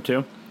reminds me of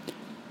too?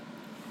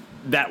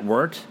 That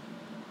worked,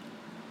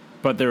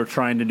 but they were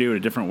trying to do it a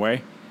different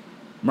way.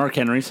 Mark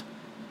Henry's.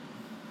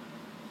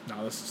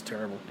 No, this is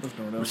terrible. There's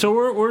no one else.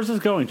 So where's this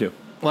going to?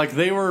 Like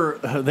they were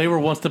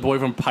one step away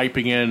from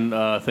piping in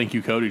 "Thank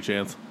You, Cody"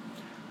 chants.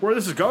 Where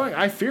this is going,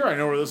 I fear I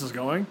know where this is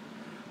going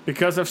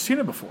because I've seen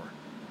it before.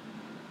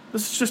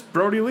 This is just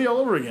Brody Lee all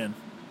over again.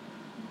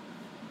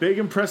 Big,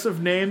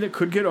 impressive name that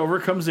could get over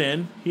comes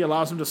in. He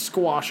allows him to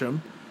squash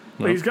him.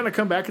 But Yep. he's going to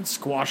come back and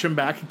squash him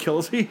back and kill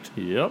his heat.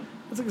 Yep.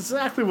 That's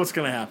exactly what's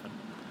going to happen.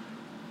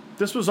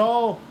 This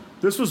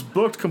was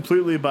booked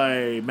completely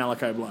by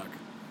Malachi Black.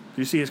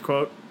 Do you see his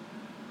quote?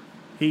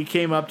 He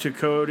came up to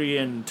Cody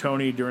and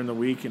Tony during the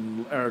week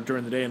or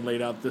during the day and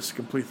laid out this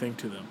complete thing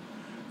to them.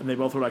 And they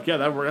both were like, yeah,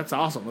 that's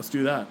awesome. Let's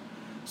do that.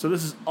 So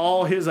this is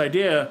all his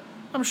idea.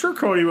 I'm sure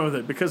Cody went with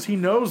it because he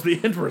knows the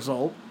end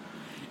result.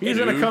 He's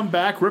going to Dude. come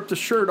back, rip the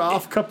shirt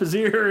off, cup his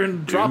ear,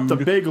 and drop the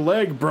big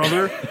leg,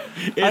 brother.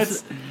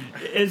 It's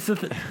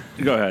the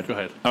Go ahead. Go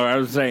ahead. Oh, I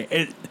was saying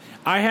it.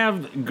 I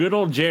have good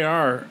old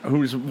JR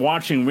who's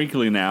watching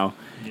weekly now,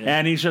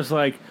 and he's just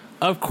like,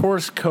 of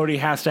course Cody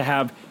has to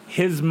have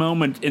his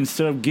moment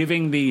instead of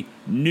giving the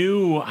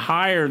new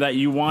hire that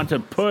you want to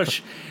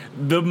push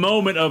the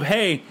moment of,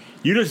 hey,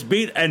 you just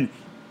beat and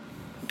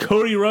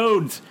Cody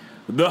Rhodes,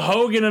 the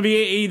Hogan of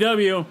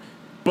AEW,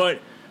 but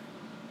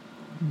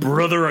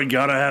brother, I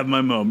gotta have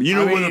my moment. You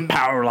know where the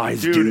power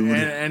lies, dude.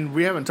 And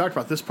we haven't talked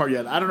about this part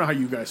yet. I don't know how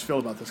you guys feel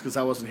about this because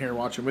I wasn't here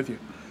watching with you.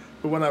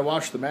 But when I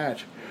watched the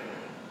match,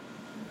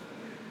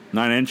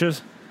 9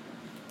 inches,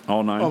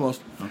 all 9,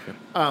 almost. Okay.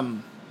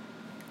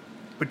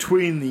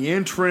 Between the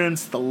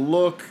entrance, the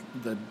look,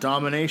 the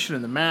domination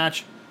in the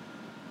match,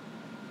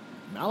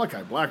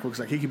 Malachi Black looks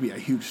like he could be a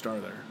huge star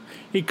there.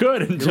 He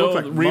could until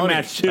like rematch money.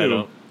 I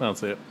 2. don't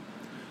see it.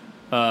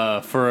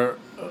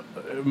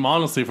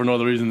 Honestly, for no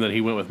other reason than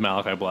he went with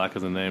Malachi Black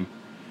as a name.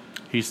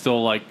 He's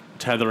still like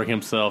tethering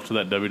himself to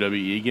that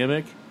WWE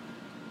gimmick.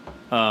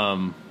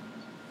 I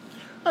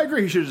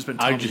agree. He should have just been.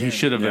 Tommy He End.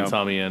 should have been Yeah.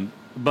 Tommy End.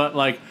 But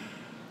like,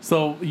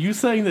 so you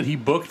saying that he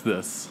booked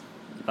this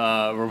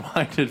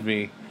reminded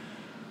me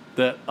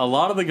that a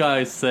lot of the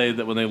guys say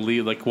that when they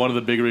leave, like one of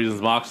the big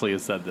reasons Moxley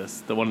has said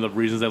this, that one of the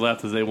reasons they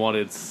left is they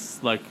wanted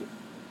like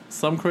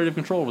some creative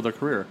control over their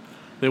career.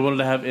 They wanted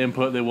to have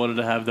input. They wanted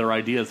to have their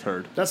ideas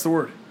heard. That's the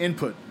word.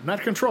 Input,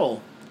 not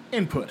control.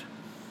 Input.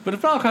 But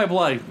if Malachi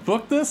Black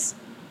booked this,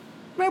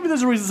 maybe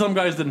there's a reason some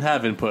guys didn't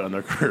have input on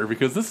their career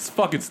because this is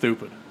fucking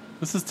stupid.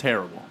 This is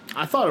terrible.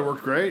 I thought it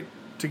worked great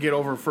to get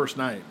over first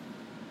night,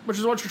 which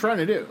is what you're trying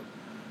to do.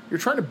 You're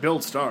trying to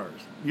build stars.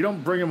 You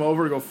don't bring them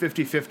over to go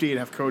 50-50 and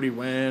have Cody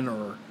win,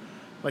 or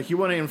like you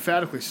want to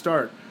emphatically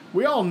start.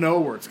 We all know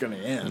where it's going to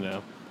end. Yeah.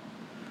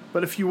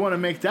 But if you want to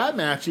make that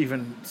match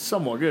even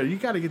somewhat good, you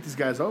got to get these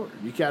guys over.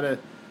 You got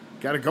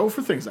to go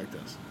for things like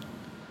this.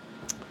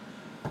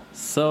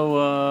 So,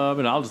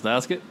 I'll just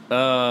ask it.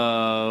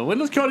 When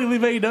does Cody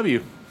leave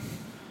AEW?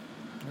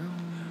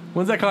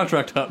 When's that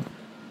contract up?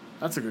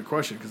 That's a good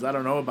question because I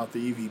don't know about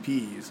the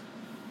EVPs.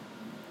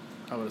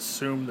 I would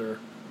assume they're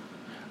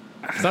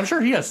 'Cause I'm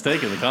sure he has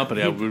stake in the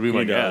company. Would be my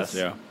He guess. does,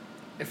 yeah.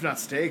 If not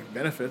steak,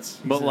 benefits.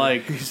 But,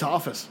 like- he's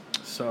office.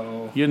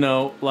 So You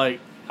know, like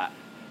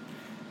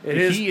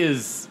he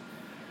is.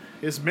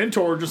 his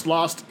mentor just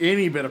lost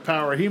any bit of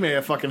power he may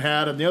have fucking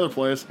had in the other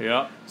place.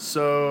 Yeah.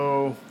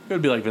 So, It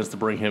would be like Vince to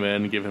bring him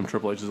in and give him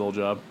Triple H's old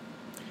job.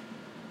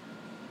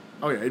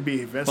 oh yeah, it'd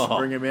be Vince to Oh.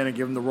 bring him in and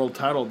give him the world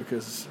title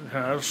because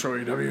that'll show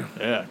you W.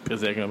 Yeah, piss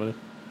that company.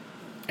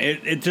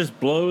 It just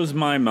blows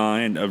my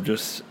mind of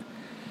just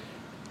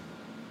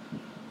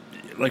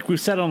like we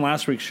said on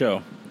last week's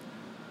show.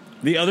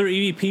 The other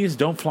EVPs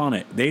don't flaunt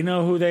it. They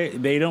know who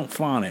they don't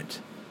flaunt it.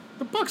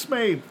 The Bucks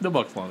may The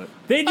Bucks flaunt it.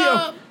 They do.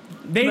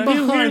 They do here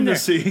behind and the there.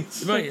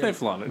 scenes. They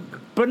flaunt it.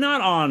 But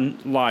not on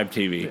live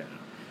TV.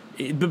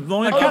 The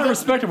only I kind the- of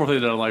respect them if they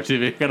did it on live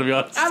TV. Gotta be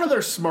honest. out of their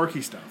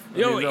smarky stuff. I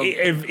Yo, mean,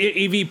 they'll- if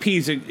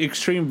EVP's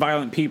extreme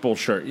violent people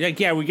shirt. Like,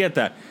 yeah, we get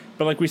that.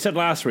 But like we said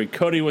last week,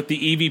 Cody with the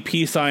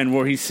EVP sign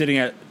where he's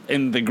sitting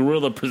in the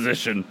gorilla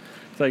position.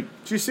 It's like,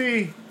 Did you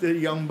see the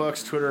Young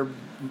Bucks Twitter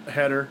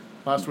header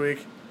last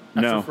week?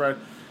 No. After Friday?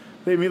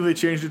 They immediately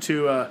changed it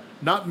to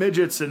not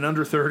midgets and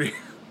under 30.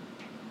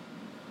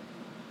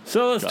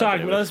 so let's God talk.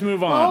 damn it. Let's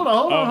move on. Hold on,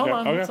 hold on, Oh, hold okay,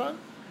 on. okay.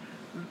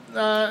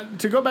 Son.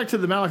 To go back to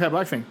the Malachi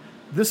Black thing,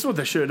 this is what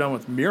they should have done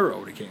with Miro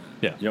when he came in.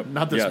 Yeah. Yep.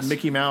 Not this Yes.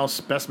 Mickey Mouse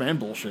best man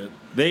bullshit.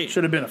 They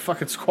Should have been a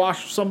fucking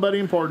squash of somebody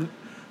important.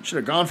 Should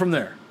have gone from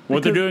there.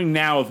 what they're doing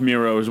now with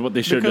Miro is what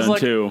they should have done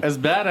too. as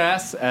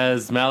badass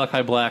as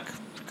Malachi Black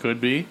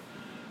could be,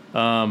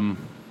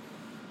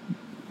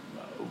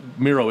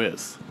 Miro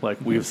is. Like,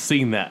 we've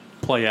seen that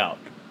play out.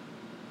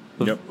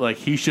 Yep. Like,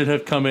 he should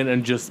have come in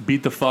and just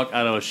beat the fuck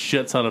out of a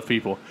shit ton of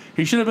people.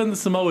 He should have been the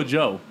Samoa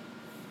Joe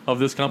of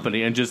this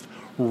company and just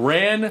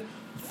ran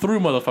through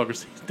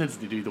motherfuckers. He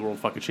doesn't need to be the world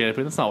fucking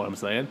champion. That's not what I'm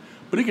saying.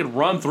 But he could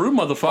run through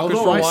motherfuckers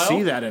Although for a I while.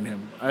 see that in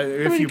him.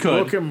 If mean, you you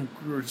could. book him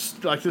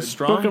like this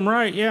strong, Book him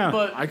right, yeah.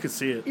 But, I could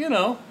see it. you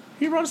know,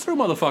 he runs through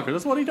motherfuckers.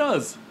 That's what he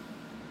does.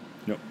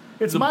 Yep.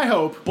 It's my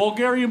hope,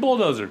 Bulgarian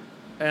bulldozer.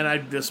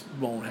 and this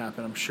won't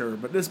happen, I'm sure,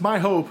 but it's my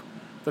hope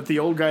that the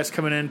old guys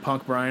coming in,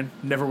 Punk, Bryan,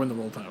 never win the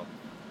world title.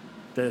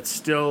 That it's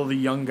still the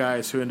young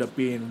guys who end up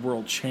being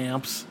world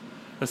champs.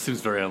 That seems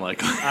very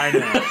unlikely. I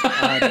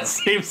know. That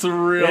seems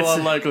real It's-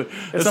 unlikely,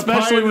 It's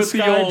especially a pie in with the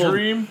sky old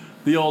dream.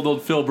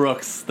 old Phil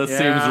Brooks. That Yeah.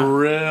 seems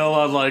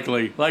real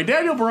unlikely. Like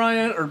Daniel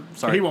Bryan, or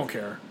sorry, He won't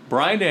care.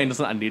 Brian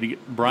Danielson. I need to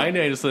get Brian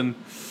Danielson.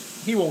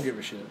 He won't give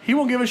a shit. He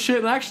won't give a shit,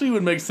 and actually it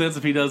would make sense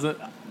if he doesn't.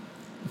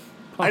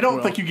 I don't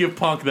will. think you give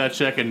Punk that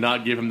check and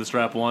not give him the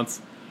strap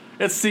once.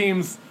 It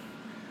seems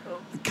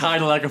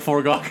kind of like a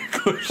foregone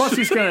conclusion. Plus,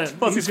 he's gonna.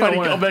 Plus, he's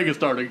fighting Omega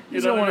starting. You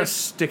He's know gonna what I want to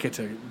stick it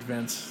to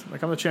Vince.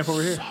 Like I'm the champ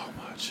over here. mean?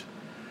 So much.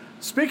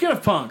 Speaking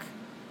of Punk,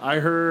 I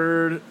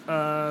heard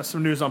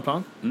some news on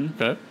Punk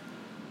Okay.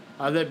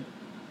 that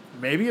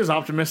maybe is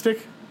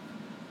optimistic.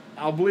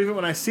 I'll believe it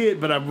when I see it,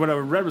 but what I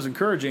read was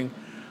encouraging.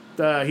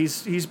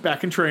 He's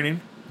back in training,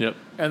 Yep.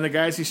 and the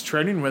guys he's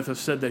training with have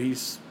said that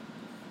he's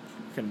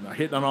fucking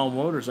hitting on all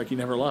motors like he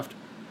never left.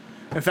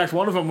 In fact,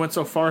 one of them went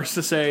so far as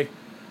to say,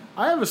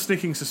 "I have a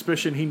sneaking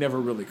suspicion he never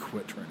really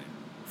quit training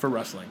for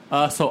wrestling."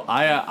 So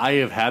I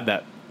have had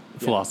that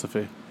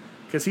philosophy.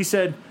 Because he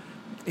said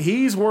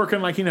he's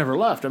working like he never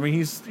left. I mean,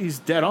 he's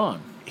dead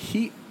on.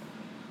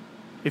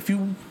 If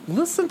you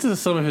listen to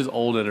some of his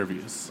old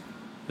interviews,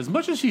 as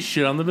much as he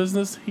shit on the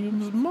business, he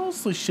was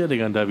mostly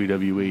shitting on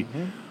WWE.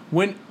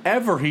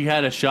 Whenever he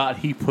had a shot,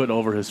 he put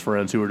over his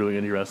friends who were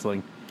doing indie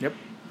wrestling. Yep.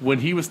 When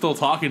he was still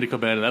talking to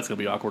Cabana, that's gonna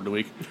be awkward the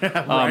week.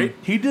 Right.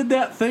 He did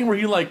that thing where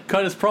he like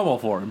cut his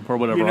promo for him or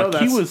whatever. You know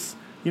Like, he was.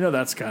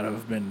 that's got to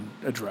have been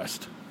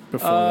addressed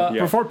before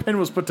Yeah. before pen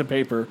was put to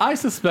paper. I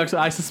suspect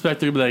they're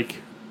gonna be like,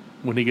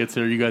 when he gets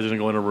here, you guys are gonna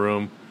go in a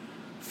room,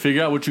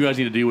 figure out what you guys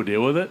need to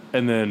deal with it,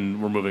 and then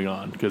we're moving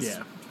on because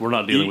Yeah. we're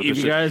not dealing with If this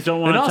you shit. guys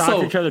don't want And to talk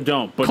also, to each other,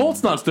 don't. But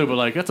Colt's not stupid.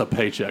 Like, that's a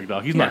paycheck,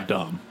 dog. He's Yeah. not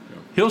dumb.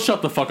 He'll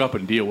shut the fuck up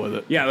and deal with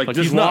it. yeah, like he's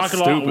just not walk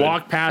along, stupid.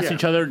 walk past Yeah.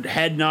 each other,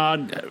 head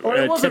nod. Or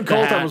it wasn't tip the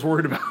Colt I hat. was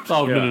worried about.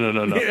 Oh Yeah.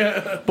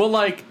 no. But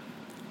like,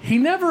 he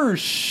never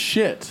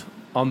shit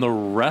on the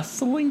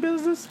wrestling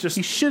business. Just-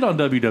 he shit on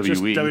WWE.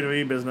 Just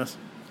WWE business.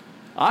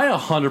 I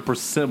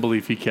 100%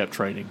 believe he kept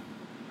training.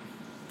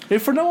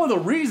 If for no other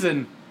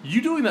reason,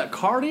 you doing that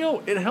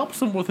cardio, it helps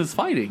him with his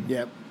fighting.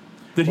 Yep.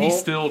 That he Well-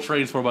 still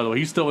trains for, by the way.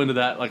 He's still into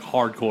that like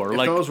hardcore. If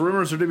Like, those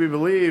rumors are to be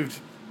believed,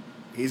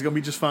 he's going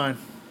to be just fine.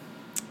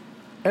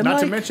 and Not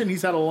to like- mention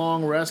he's had a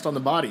long rest on the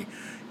body.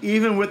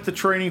 Even with the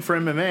training for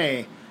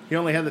MMA, he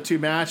only had the 2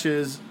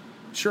 matches.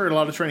 Sure, a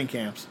lot of training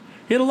camps.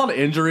 he had a lot of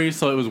injuries,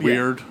 so it was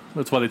weird.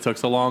 That's why they took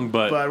so long.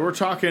 But But we're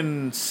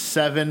talking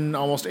 7,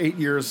 almost 8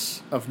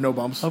 years of no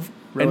bumps.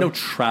 and no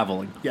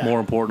traveling. Yeah. More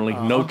importantly,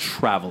 no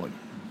traveling.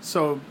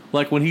 So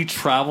Like when he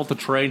traveled to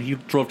train, he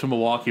drove to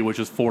Milwaukee, which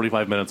is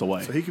 45 minutes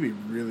away. he could be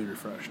really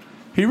refreshed.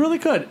 He really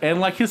could. And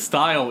like his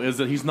style is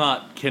that he's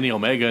not Kenny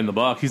Omega in the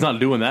Bucks. He's not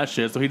doing that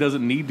shit, so he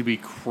doesn't need to be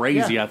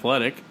crazy Yeah.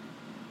 athletic.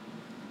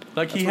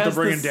 Like he what has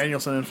they're bringing this-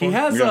 Danielson in for. He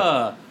has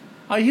Yeah.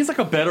 he's like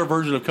a better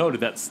version of Cody.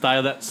 That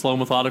style, that slow,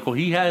 methodical.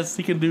 He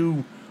can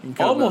do You can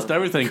cut almost a better-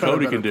 everything cut a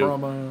Cody better can do.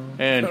 promo.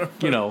 And,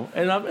 you know,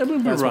 and I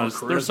mean, That's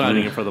they're more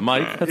signing him for the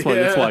mic. That's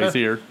why he's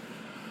here.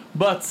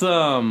 But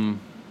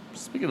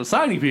speaking of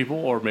signing people,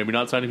 or maybe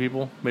not signing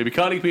people, maybe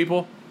cutting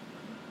people,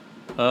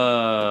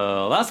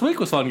 last week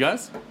was fun,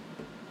 guys.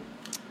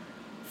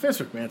 Vince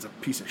McMahon's a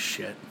piece of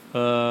shit.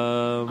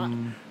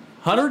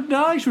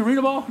 109? Should we read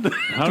them all? Do we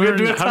have to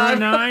do a time?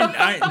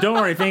 109. Don't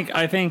worry.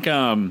 I think.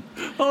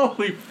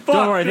 Holy fuck!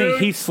 Don't worry. I dude.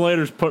 think Heath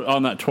Slater's put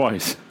on that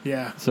twice.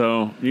 Yeah.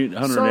 So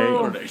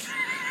 108. So-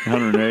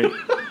 108.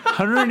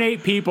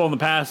 108 people in the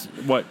past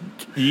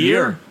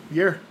year?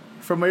 Year.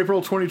 From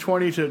April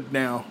 2020 to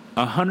now.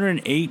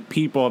 108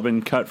 people have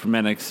been cut from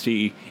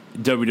NXT,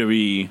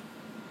 WWE.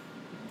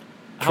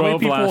 How many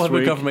 12 people last have been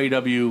week. cut from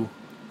AEW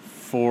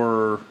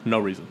for no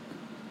reason?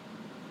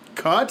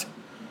 Cut?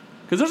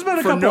 Because there's been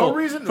a For couple. no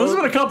reason? There's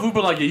been a couple who've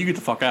been like, yeah, you get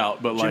the fuck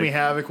out. But Jimmy like,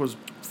 Havoc was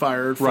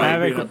fired. For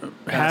Right. being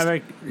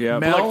Havoc. Yeah.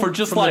 Mel like, for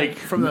just from like-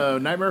 from the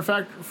Nightmare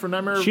Factory for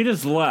Nightmare. She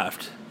just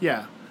left.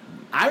 Yeah.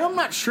 I'm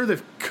not sure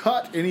they've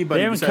cut anybody.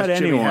 They haven't besides cut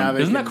Jimmy anyone.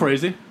 Havoc isn't that and-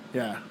 crazy?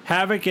 Yeah.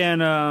 Havoc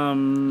and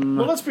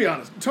Well, let's be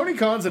honest. Tony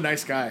Khan's a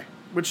nice guy,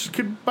 which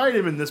could bite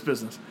him in this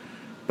business.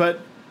 But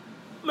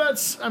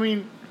I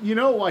mean, you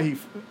know why he.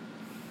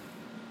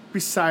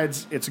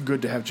 Besides, it's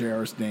good to have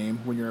JR's name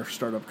when you're a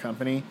startup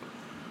company.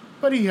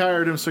 But he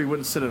hired him so he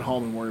wouldn't sit at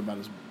home and worry about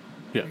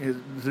his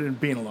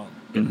being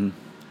alone.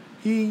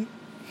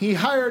 He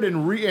hired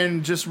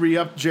and just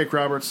re-upped Jake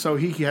Roberts so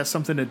he has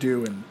something to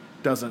do and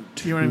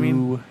doesn't. You know what I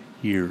mean? 2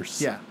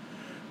 years. Yeah.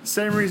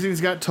 Same reason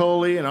he's got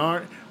Tully and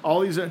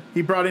all these.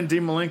 He brought in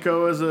Dean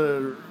Malenko as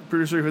a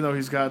producer, even though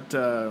he's got.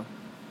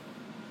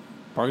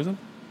 Parkinson?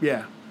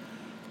 Yeah.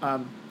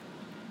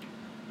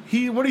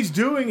 What he's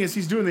doing is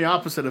he's doing the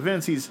opposite of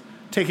Vince. He's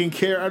taking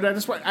care.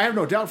 That's why I have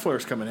no doubt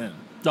Flair's coming in.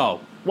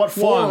 Oh. What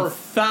for?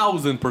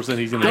 1,000%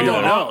 he's going to I do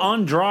don't that. know.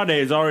 Andrade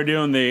is already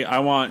doing the I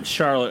want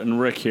Charlotte and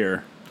Rick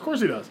here. Of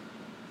course he does.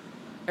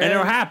 And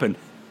it'll happen.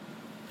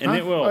 And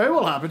it will. Oh, it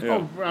will happen.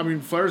 Yeah. Oh, I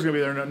mean, Flair's going to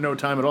be there in no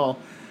time at all.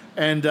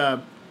 And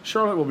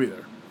Charlotte will be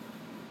there.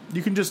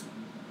 You can just.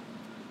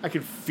 I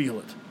can feel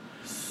it.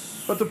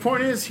 But the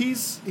point is,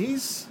 he's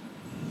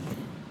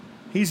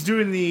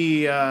doing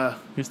the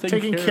He's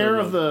taking care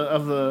of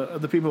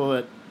the people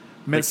that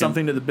meant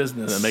something to the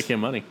business. Make him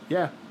money.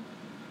 Yeah.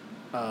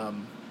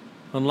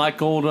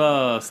 Unlike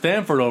old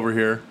Stanford over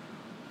here,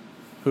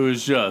 who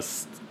is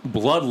just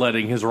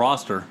bloodletting his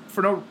roster.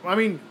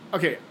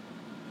 Okay.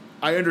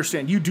 I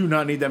understand. You do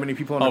not need that many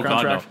people under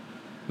contract. God,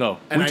 no.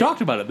 And We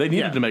talked about it. They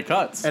needed yeah. to make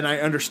cuts. And I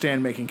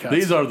understand making cuts.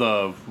 These are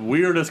the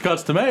weirdest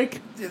cuts to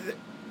make.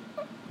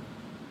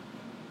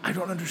 I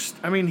don't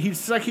understand. I mean,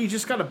 he's like he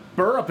just got a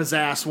burr up his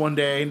ass one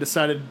day and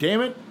decided, damn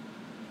it,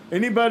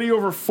 anybody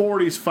over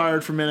 40 is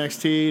fired from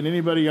NXT, and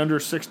anybody under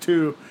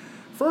 6'2".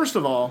 First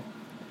of all,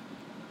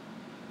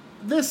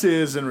 this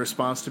is in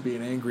response to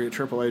being angry at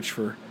Triple H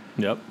for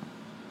Yep.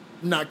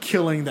 not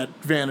killing that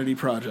vanity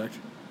project.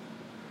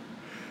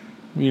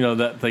 You know,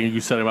 that thing you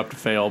set him up to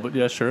fail, but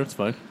yeah, sure, it's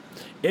fine.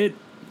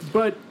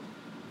 But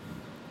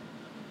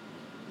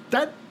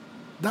that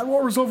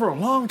war was over a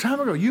long time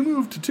ago. You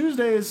moved to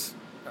Tuesdays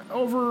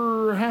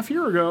over half a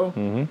year ago.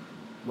 Mm-hmm.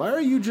 Why are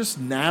you just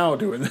now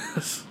doing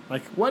this?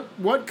 Like,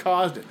 what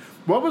caused it?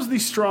 What was the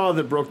straw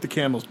that broke the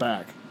camel's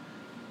back?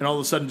 And all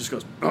of a sudden just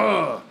goes,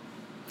 ugh.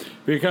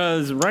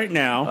 Because right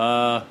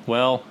now,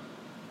 Well,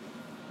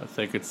 I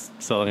think it's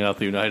selling out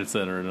the United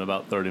Center in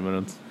about 30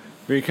 minutes.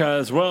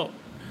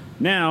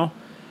 now,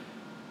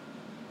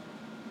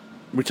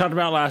 we talked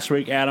about last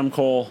week Adam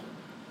Cole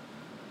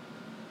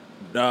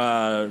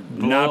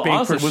not being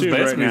honestly, pursued it was right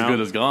basically now. as good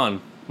as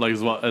gone. Like,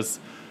 as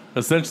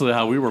essentially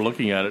how we were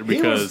looking at it,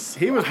 because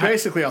he was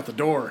basically out the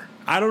door.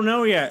 I don't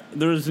know yet.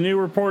 There's new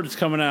reports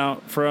coming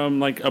out from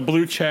like a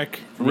blue check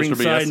From Mr.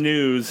 Ringside BS.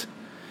 News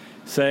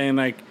saying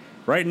like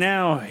right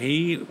now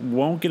he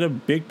won't get a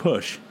big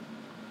push.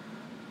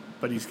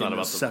 But he's not getting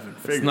about seven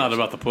figures. it's not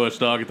about the push,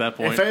 dog, at that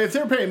point. If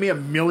they're paying me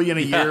 $1 million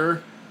a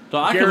year,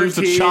 Dog, I could lose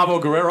to guaranteed.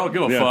 Chavo Guerrero. I don't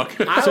give a Yeah.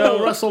 fuck. I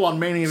will wrestle on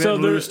main event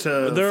and there- lose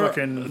to there-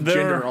 fucking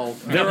there- Jinder.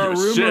 There are give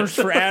a shit. rumors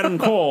for Adam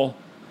Cole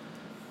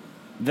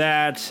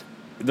that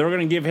they're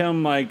going to give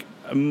him like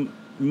a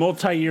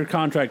multi-year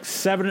contract,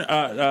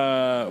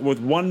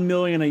 with $1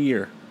 million a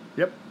year.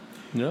 Yep.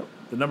 Yep.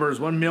 The number is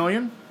 $1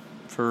 million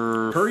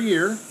For per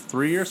year.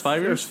 3 years,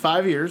 5 There's years?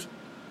 5 years.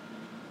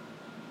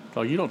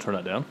 Oh, you don't turn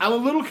that down. I'm a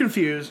little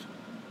confused.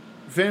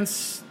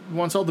 Vince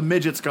wants all the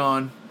midgets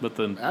gone. But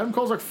then, Adam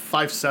Cole's like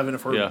 5'7"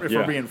 if we're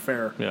Yeah. being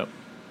fair. yep.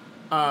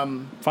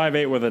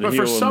 5'8" with a But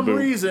heel for and some boot.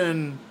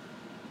 reason,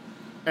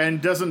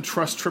 and doesn't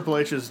trust Triple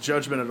H's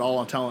judgment at all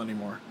on talent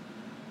anymore.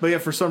 But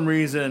yet, for some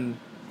reason,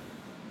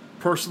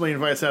 personally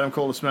invites Adam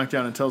Cole to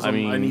SmackDown and tells him,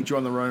 I need you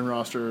on the running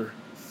roster.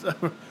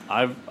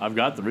 I've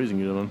got the reason,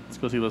 gentlemen. It's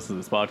because he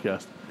listens to this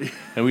podcast.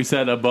 And we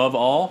said, above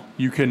all,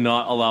 you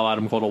cannot allow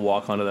Adam Cole to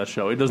walk onto that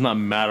show. It does not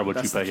matter what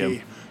That's you pay the key.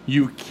 him.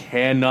 You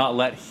cannot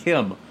let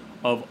him,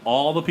 of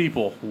all the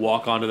people,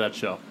 walk onto that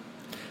show.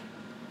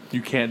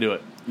 You can't do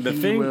it. The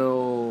He thing,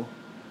 will.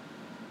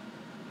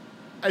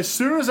 As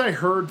soon as I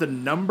heard the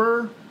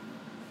number,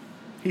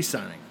 he's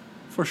signing.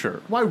 For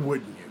sure. Why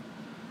wouldn't you?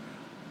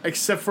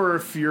 Except for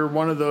if you're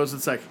one of those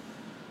that's like,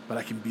 but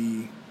I can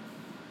be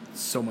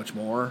so much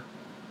more.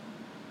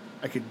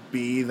 I could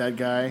be that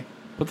guy.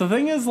 But the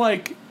thing is,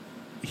 like,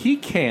 he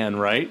can,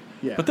 right?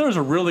 Yeah. But there's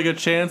a really good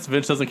chance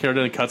Vince doesn't care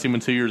and cuts him in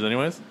 2 years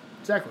anyways.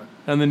 Exactly.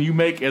 And then you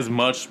make as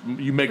much,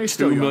 you make He's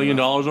still $2 young million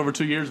enough. over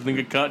 2 years and then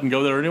get cut and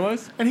go there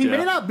anyways. And he may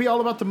Yeah. not be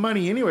all about the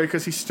money anyway,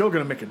 because he's still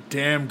going to make a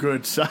damn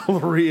good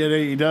salary at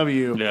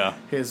AEW. Yeah.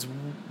 His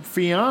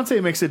fiance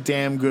makes a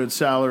damn good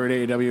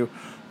salary at AEW.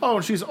 Oh,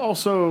 and she's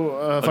also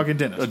a fucking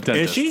dentist. A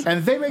dentist. Is she?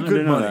 And they make I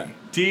good didn't know money.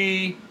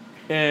 DMD.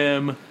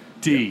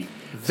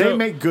 They So-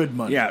 make good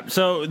money. Yeah,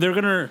 so they're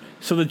gonna.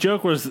 So the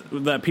joke was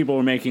that people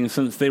were making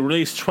since they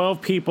released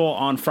 12 people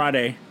on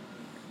Friday: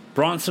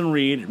 Bronson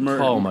Reed,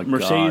 Oh my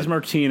Mercedes God.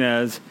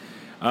 Martinez,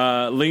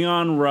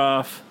 Leon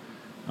Ruff,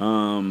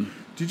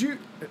 Did you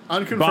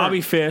unconfirmed?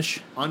 Bobby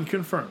Fish.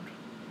 Unconfirmed.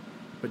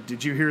 But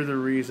did you hear the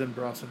reason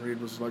Bronson Reed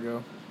was let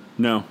go?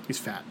 No, He's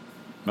fat.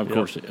 of Yep.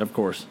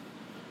 course,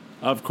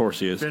 of course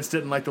he is. Vince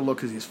didn't like the look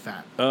because he's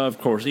fat. Of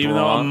course, even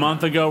though a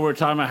month ago we were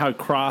talking about how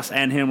Cross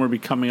and him would be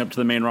coming up to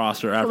the main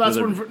roster after Well, that's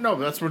the, when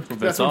that's when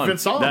Vince on.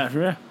 Vince saw him.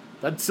 that.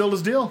 That sealed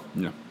his deal.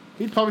 Yeah.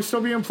 He'd probably still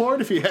be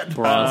employed if he had.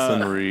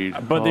 Bronson Reed.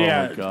 But Oh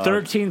yeah, my God.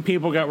 13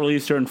 people got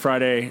released during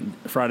Friday's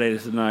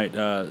night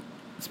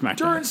SmackDown.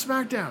 During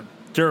SmackDown.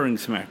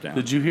 SmackDown.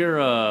 Did you hear,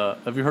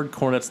 have you heard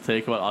Cornette's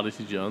take about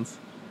Odyssey Jones?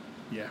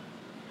 Yeah,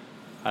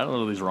 I don't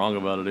know that he's wrong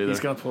about it either.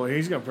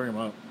 he's gonna bring him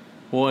up.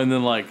 Well, and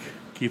then, like,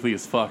 Keith Lee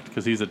is fucked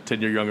because he's a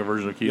 10-year younger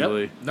version of Keith Yep.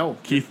 Lee. No,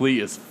 Keith Lee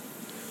is...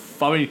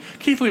 I mean,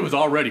 Keith Lee was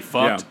already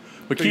fucked, Yeah.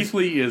 but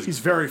KeithLee is he's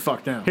very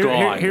fucked now.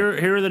 Gone.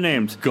 Here are the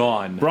names.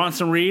 gone.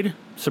 Bronson Reed,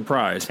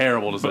 surprise.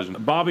 Terrible decision.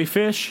 Bobby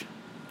Fish,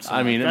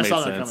 I mean, it I made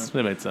saw that sense.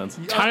 coming. It made sense.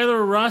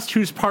 Tyler Rust,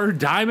 who's part of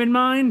Diamond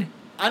Mine.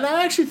 And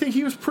I actually think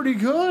he was pretty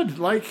good.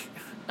 Like,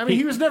 I mean,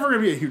 he was never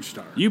gonna be a huge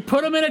star. You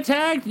put him in a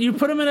tag. You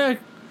put him in a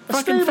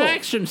fucking stable.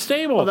 faction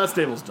stable. Well, that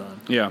stable's done.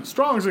 Yeah.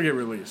 Strong's gonna get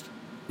released.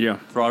 yeah.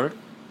 Roderick?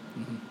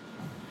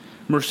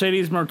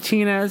 Mercedes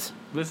Martinez.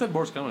 They said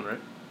Boris coming, right?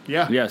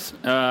 Yeah. Yes.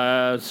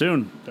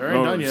 Soon. There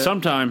ain't done yet.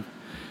 Sometime.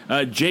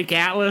 Jake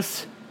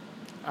Atlas,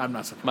 I'm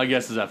not surprised. My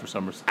guess is after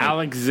SummerSlam.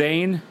 Alex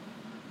Zane.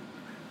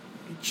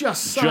 He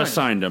just signed. Just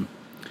signed him.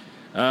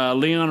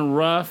 Leon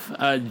Ruff,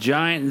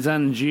 Giant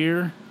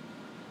Zangier,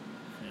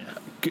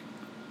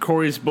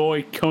 Corey's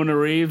boy Kona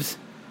Reeves.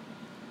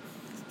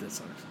 That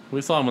sucks.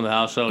 We saw him on the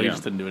house show. He Yeah.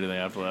 just didn't do anything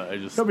after that. I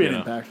just He'll be you an know.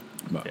 Impact.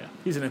 Yeah.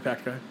 He's an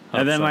Impact guy.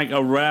 And then 100%. like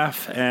a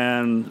ref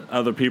and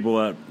other people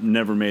that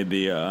never made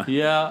the.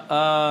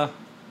 Yeah.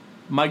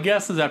 My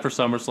guess is after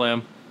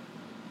SummerSlam.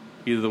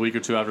 Either the week or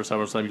two after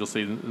SummerSlam, you'll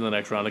see in the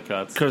next round of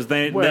cuts. Because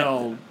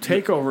Well,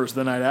 Takeover's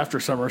the night after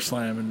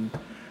SummerSlam, and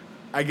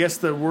I guess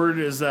the word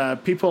is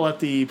people at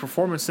the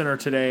Performance Center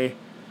today,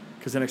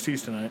 because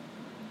NXT's tonight,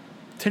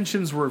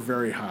 tensions were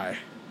very high,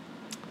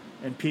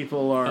 and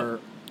people are.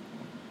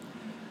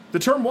 The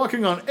term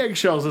 "walking on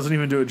eggshells" doesn't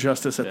even do it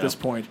justice at Yeah. this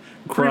point.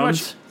 Pretty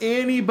much Crumbs.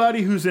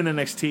 anybody who's in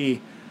NXT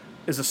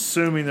is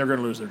assuming they're going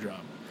to lose their job.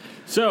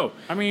 So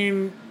I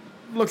mean,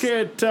 look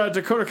at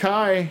Dakota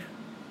Kai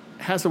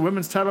has a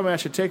women's title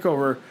match at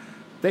TakeOver.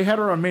 They had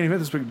her on main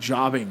event this week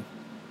jobbing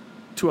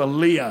to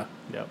Aaliyah.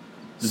 Yep.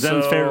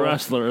 Zen's So- favorite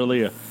wrestler,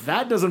 Aaliyah.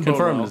 That doesn't bode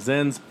Confirmed. well.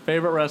 Zen's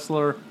favorite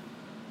wrestler.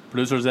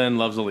 Producer Zen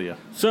loves Aaliyah.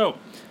 So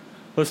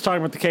let's talk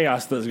about the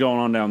chaos that's going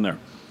on down there.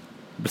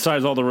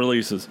 Besides all the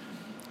releases,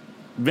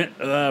 Vince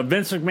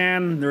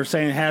McMahon, they're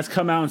saying, has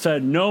come out and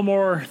said no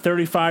more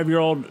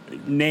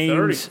 35-year-old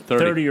names,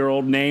 30.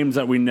 30-year-old names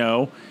that we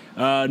know.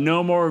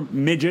 No more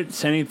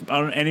midgets,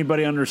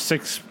 anybody under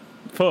 6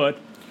 foot.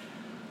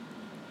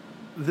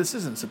 This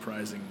isn't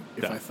surprising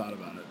if No. I thought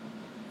about it.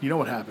 You know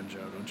what happened, Joe,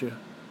 don't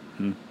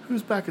you?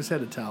 Who's back as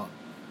head of talent?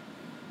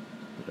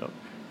 Yep.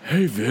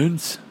 Hey,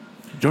 Vince,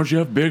 don't you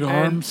have big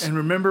arms? And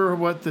remember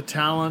what the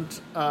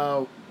talent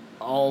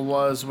all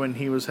was when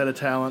he was head of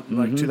talent in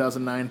like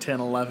 2009, 10,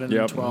 11, Yep.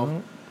 and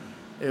 12?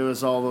 It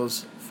was all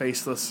those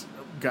faceless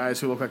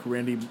guys who look like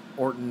Randy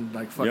Orton,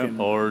 like fucking...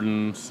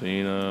 Orton,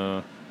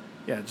 Cena.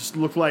 Yeah, just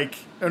look like...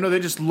 Oh, no, they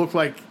just look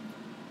like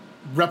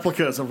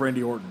replicas of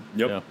Randy Orton.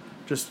 Yep. Yeah.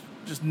 Just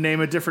name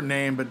a different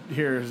name, but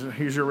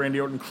here's your Randy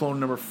Orton clone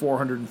number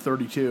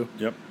 432.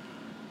 Yep.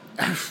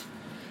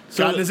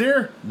 Got in his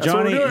ear. That's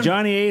what we're doing.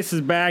 Johnny Ace is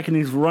back and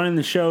he's running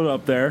the show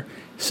up there.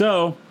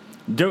 So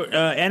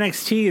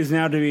NXT is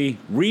now to be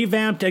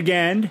revamped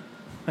again.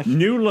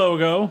 New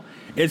logo.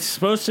 It's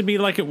supposed to be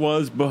like it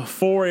was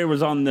before it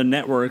was on the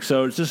network.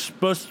 So it's just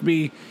supposed to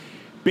be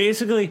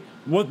basically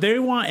what they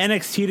want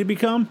NXT to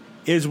become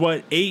is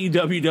what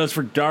AEW does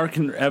for Dark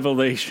and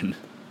Revelation.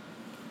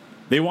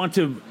 They want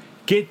to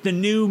get the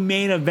new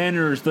main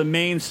eventers, the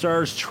main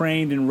stars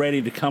trained and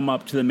ready to come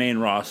up to the main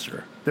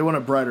roster. They want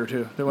it brighter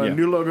too. They want Yeah. a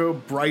new logo,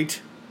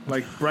 bright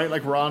like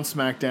Raw and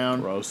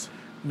SmackDown. Gross.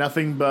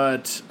 Nothing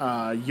but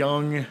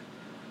young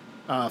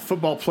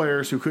football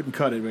players who couldn't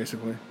cut it,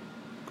 basically.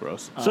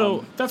 Gross.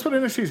 So That's what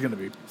NXT is going to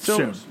be. So-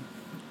 soon.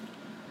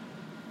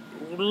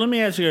 let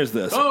me ask you guys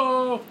this.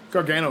 Oh!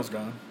 Gargano's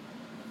gone.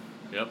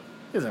 Yep.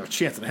 He doesn't have a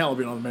chance in hell of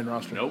being on the main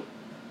roster. Nope.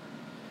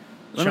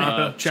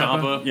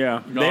 Ciampa.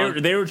 Yeah,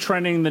 Gone. they were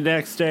trending the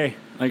next day.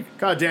 Like,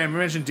 God damn, you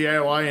mentioned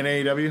DIY and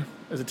AEW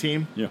as a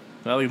team. yeah.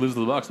 Well, he loses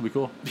to the Bucks. It'll be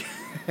cool.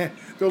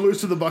 They'll lose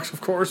to the Bucks,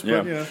 of course, but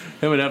Yeah. you know.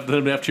 Him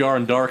and FTR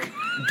and Dark.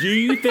 Do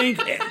you think?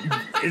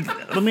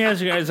 Let me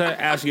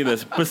ask you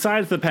this.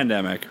 Besides the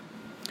pandemic,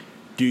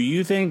 do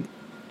you think?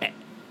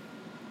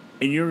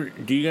 Do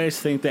you guys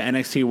think that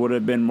NXT would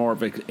have been more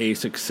of a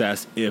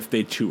success if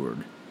they toured?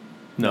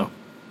 No.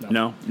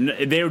 No,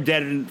 they were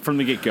dead from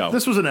the get go.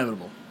 This was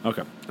inevitable,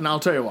 Okay. and I'll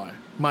tell you why.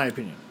 My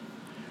opinion.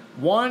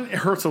 One, it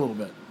hurts a little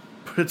bit,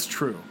 but it's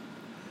true.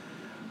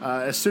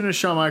 As soon as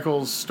Shawn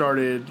Michaels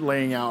started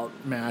laying out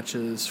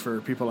matches for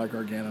people like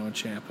Gargano and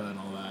Ciampa and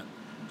all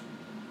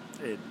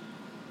that,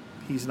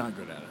 he's not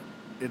good at it.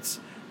 It's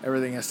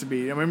everything has to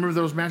be. I remember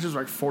those matches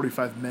were like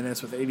 45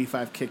 minutes with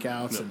 85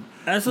 kickouts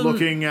That's and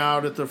looking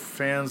out at the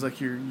fans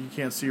like you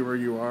can't see where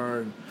you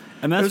are.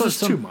 And that's it was what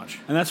just too much.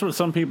 And that's what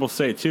some people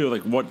say too.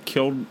 Like, what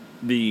killed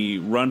the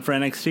run for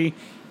NXT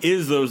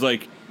is those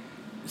like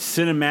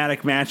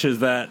cinematic matches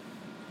that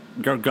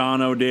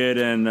Gargano did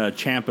and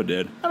Ciampa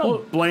did. I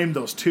don't blame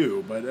those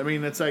two, but I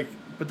mean, it's like,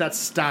 but that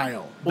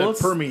style that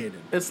permeated.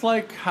 It's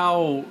like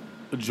how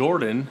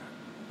Jordan,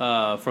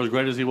 for as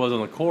great as he was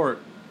on the court,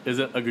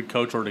 isn't a good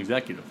coach or an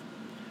executive.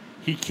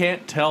 He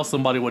can't tell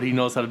somebody what he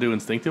knows how to do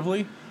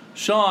instinctively.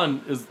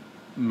 Sean is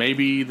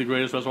maybe the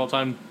greatest wrestler of all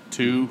time,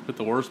 2 at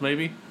the worst,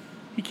 maybe.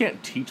 He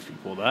can't teach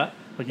people that.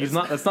 Like he's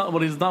not. That's not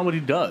what he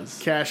does.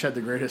 Cash had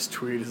the greatest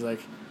tweet. He's like,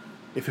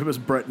 if it was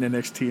Brett in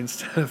NXT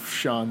instead of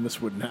Sean,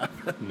 this wouldn't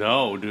happen.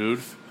 No,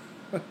 dude.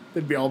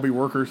 They'd all be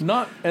workers.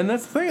 Not, and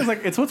that's the thing is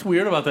like, it's what's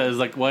weird about that is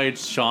like why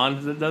it's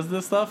Sean that does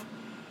this stuff.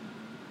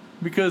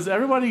 Because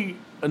everybody,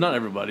 not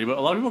everybody, but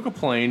a lot of people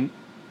complain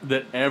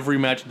that every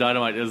match of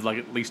Dynamite is like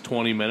at least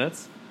 20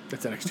 minutes.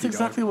 That's NXT. That's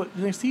exactly what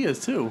NXT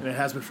is too. And it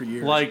has been for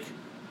years. Like,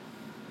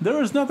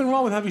 there is nothing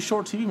wrong with having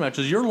short TV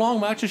matches. Your long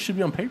matches should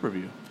be on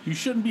pay-per-view. You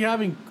shouldn't be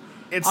having.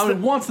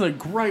 Once in a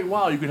great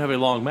while you can have a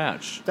long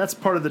match. That's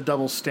part of the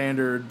double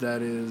standard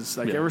that is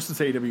like ever since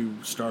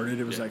AEW started.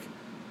 It was like,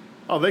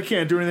 oh, they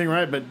can't do anything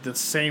right, but the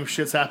same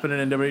shit's happening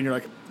in WWE, and you're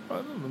like,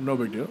 oh, no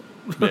big deal.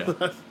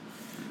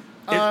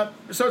 Yeah.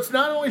 So it's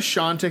not only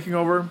Sean taking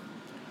over,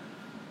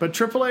 but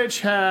Triple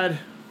H had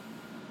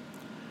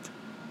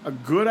a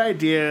good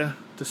idea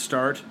to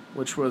start,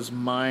 which was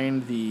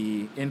mine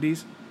the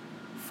indies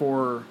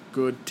for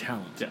good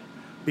talent. Yeah.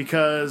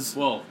 Because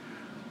Well,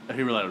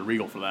 he relied on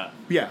Regal for that.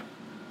 yeah,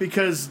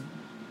 because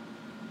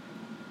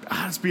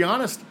let's be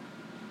honest,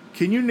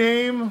 can you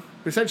name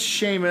besides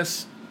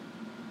Sheamus?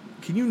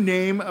 Can you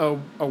name a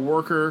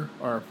worker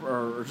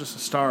or just a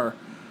star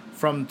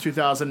from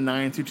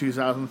 2009 through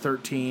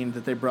 2013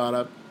 that they brought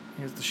up?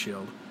 Here's the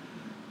Shield,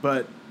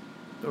 but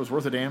that was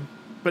worth a damn.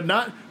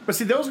 But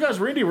see, those guys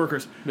were indie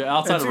workers. Yeah,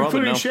 outside That's of Roman,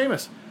 including no.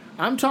 Sheamus.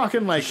 I'm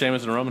talking like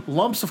Sheamus and Roman.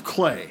 lumps of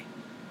clay.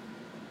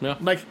 Yeah.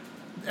 Like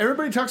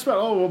everybody talks about,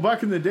 oh well,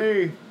 back in the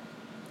day,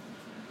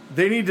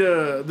 they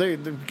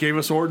gave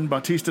us Orton,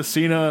 Batista,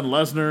 Cena, and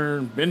Lesnar,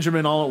 and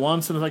Benjamin all at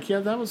once, and it's like,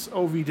 yeah, that was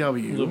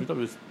OVW.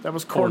 That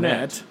was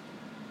Cornette.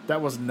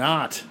 That was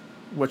not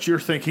what you're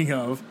thinking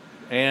of.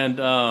 And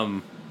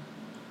of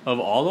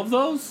all of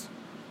those,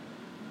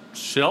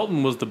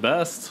 Shelton was the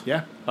best.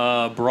 Yeah,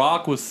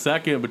 Brock was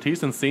second.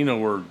 Batista and Cena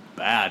were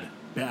bad.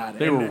 bad.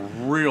 They were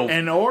real.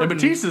 and Orton-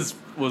 Batista's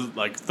was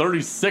like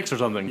 36 or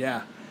something.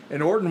 Yeah,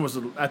 and Orton was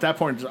at that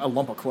point a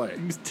lump of clay.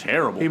 He's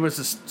terrible. He was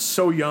just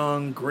so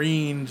young,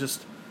 green.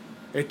 Just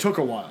it took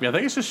a while. Yeah, I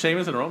think it's just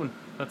Sheamus and Roman.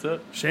 That's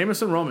it.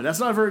 Sheamus and Roman. That's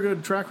not a very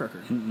good track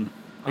record.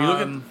 You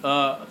look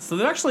at, so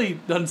they've actually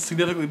done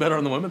significantly better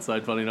on the women's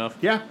side. Funny enough,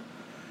 Yeah.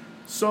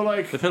 So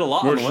like, they've hit a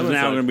lot on Which the is women's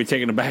now side. going to be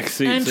taking a back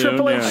seat and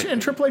soon.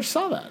 Triple H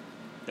saw that.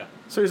 Yeah.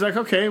 So he's like,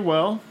 okay,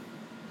 well.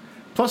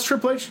 Plus,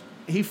 Triple H,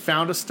 he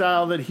found a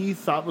style that he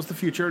thought was the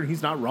future, and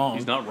he's not wrong.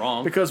 He's not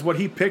wrong. Because what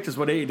he picked is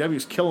what AEW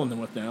is killing them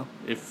with now.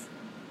 If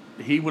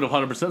he would have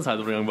 100%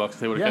 signed the Young Bucks, if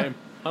they would have Yeah. came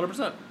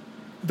 100%.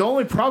 The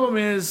only problem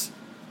is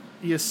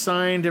you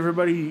signed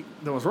everybody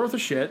that was worth a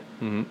shit,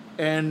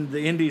 and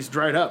the indies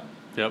dried up.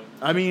 Yep.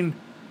 I mean,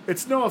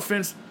 it's no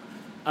offense.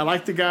 I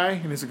like the guy,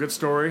 and he's a good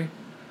story.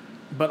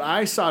 But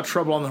I saw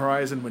trouble on the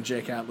horizon when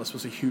Jake Atlas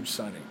was a huge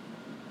signing.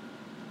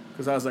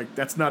 Because I was like,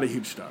 that's not a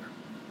huge star.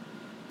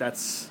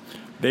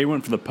 They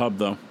went for the pub,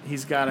 though.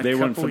 He's got a They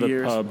went couple for the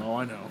years. pub. Oh,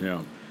 I know.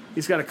 Yeah.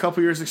 He's got a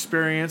couple years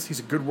experience. He's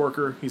a good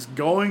worker. He's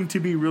going to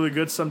be really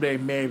good someday,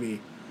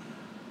 maybe.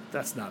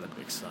 That's not a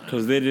big sign.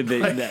 Because they did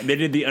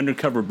the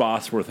undercover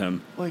boss with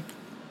him. Like,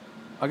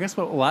 I guess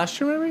what, last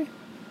year maybe?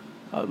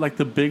 Like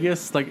the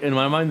biggest, like in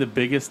my mind, the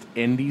biggest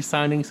indie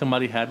signing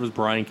somebody had was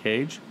Brian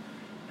Cage.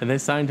 And they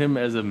signed him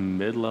as a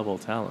mid-level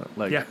talent.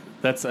 Like Yeah.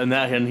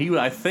 and he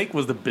I think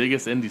was the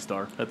biggest indie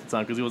star at the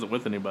time because he wasn't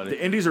with anybody.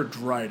 The indies are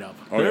dried up.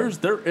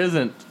 There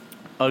isn't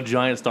a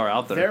giant star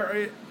out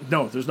there.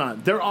 No, there's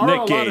not. There are a Nick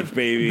lot Gage, of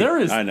baby. There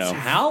is I know.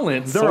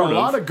 talent. there are a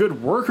lot of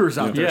good workers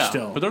out there yeah,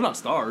 still. but they're not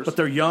stars. But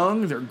they're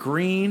young, they're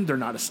green, they're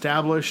not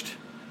established.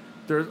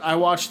 I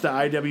watched the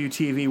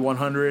IWTV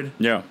 100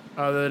 Yeah.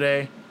 the other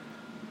day.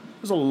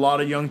 there's a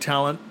lot of young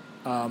talent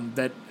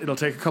that it'll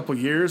take a couple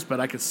years, but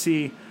I could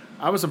see.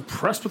 I was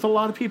impressed with a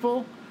lot of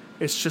people.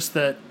 It's just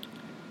that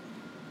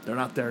they're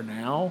not there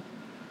now,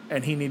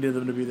 and he needed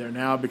them to be there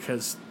now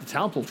because the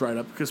talent pool's dried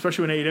up. Because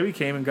especially when AEW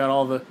came and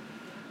got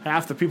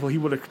half the people he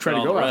would have tried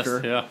to go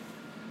after. Yeah.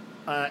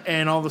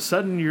 And all of a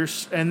sudden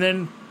and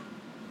then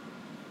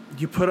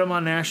you put them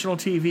on national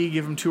TV,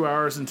 give them 2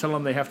 hours, and tell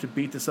them they have to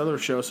beat this other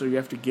show. So you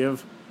have to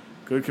give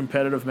good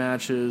competitive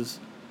matches.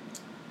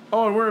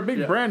 Oh, and we're a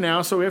big brand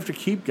now, so we have to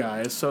keep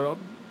guys so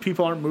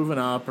people aren't moving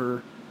up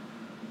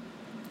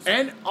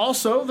And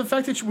also the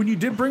fact that when you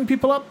did bring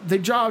people up, they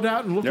jobbed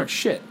out and looked like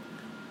shit.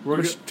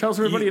 Which tells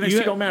everybody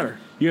NXT don't matter.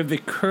 You have the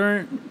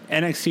current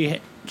NXT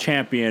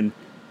champion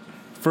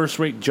first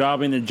week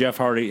jobbing to Jeff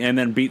Hardy and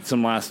then beats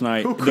him last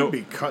night. Who could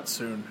be cut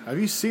soon? Have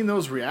you seen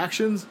those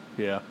reactions?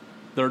 Yeah.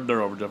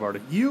 They're over Jeff Hardy.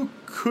 You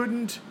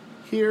could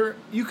hear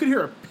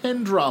a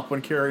pin drop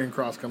when Karrion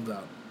Kross comes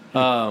out.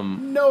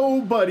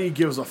 Nobody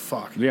gives a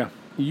fuck. Yeah.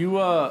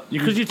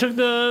 Because you took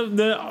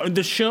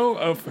the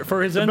show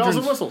for his entrance. Bells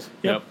and whistles.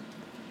 Yep.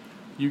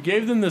 You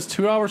gave them this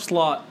 2-hour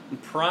slot in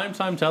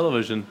primetime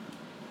television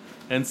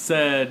and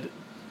said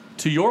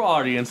to your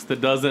audience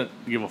that doesn't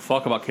give a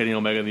fuck about Kenny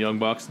Omega and the Young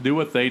Bucks, do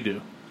what they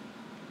do.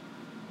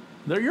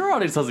 Your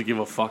audience doesn't give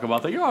a fuck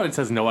about that. Your audience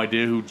has no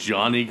idea who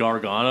Johnny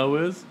Gargano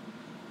is.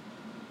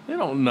 They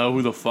don't know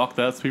who the fuck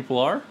those people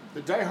are.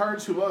 The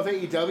diehards who love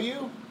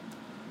AEW,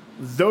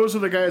 those are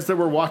the guys that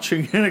were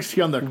watching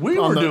NXT on the We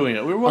were doing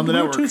it. We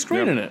were two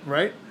screening it.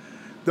 Right?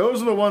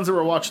 Those are the ones that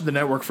were watching the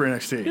network for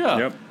NXT. Yeah.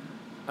 Yep.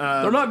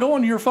 They're not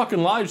going to your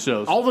fucking live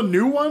shows. All the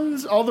new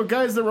ones, all the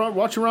guys that were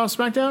watching around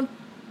SmackDown,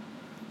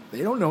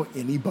 they don't know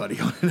anybody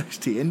on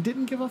NXT and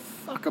didn't give a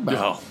fuck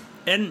about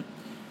it.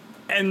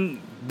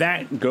 And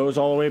that goes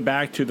all the way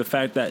back to the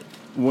fact that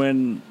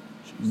when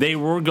they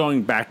were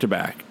going back to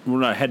back, we're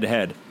not head to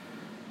head.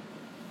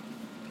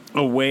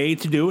 A way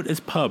to do it is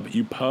pub.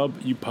 You pub.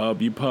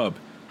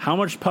 How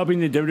much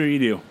pubbing did WWE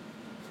do?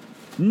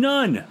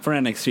 None for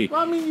NXT.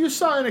 Well, I mean, you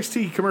saw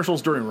NXT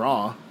commercials during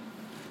Raw.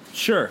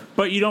 Sure,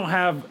 but you don't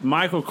have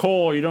Michael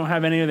Cole. You don't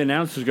have any of the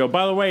announcers go,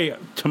 by the way,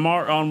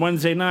 tomorrow on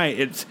Wednesday night,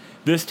 it's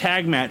this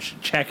tag match.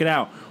 Check it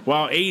out.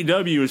 While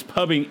AEW is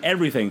pubbing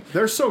everything.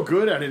 They're so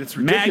good at it. It's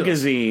ridiculous.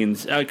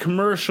 Magazines,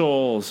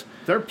 commercials.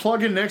 They're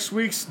plugging next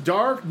week's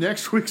Dark,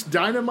 next week's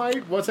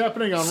Dynamite. What's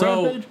happening on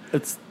Rampage?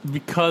 It's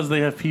because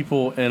they have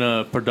people in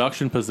a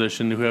production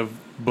position who have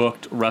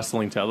booked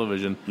wrestling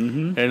television.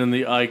 Mm-hmm. And in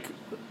the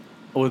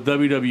with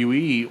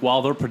WWE,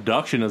 while their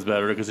production is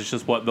better because it's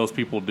just what those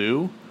people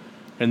do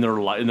in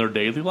their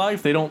daily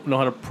life, they don't know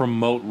how to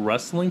promote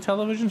wrestling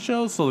television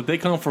shows. So they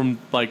come from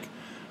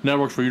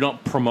networks where you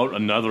don't promote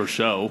another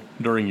show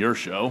during your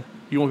show.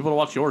 You want people to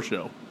watch your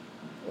show.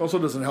 Also,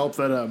 doesn't help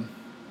that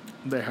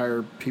they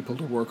hire people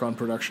to work on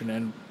production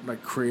and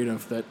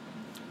creative that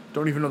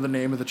don't even know the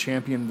name of the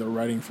champion they're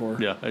writing for.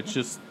 Yeah, it's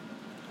just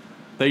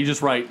they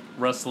just write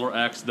wrestler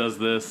X does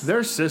this.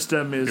 Their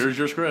system is here's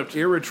your script.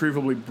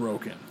 Irretrievably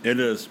broken. It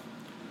is,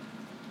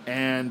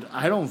 and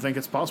I don't think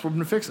it's possible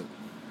to fix it.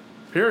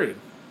 Period.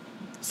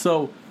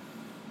 So,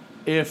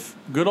 if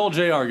good old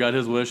JR got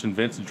his wish and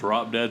Vince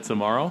dropped dead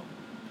tomorrow,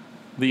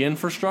 the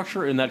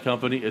infrastructure in that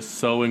company is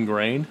so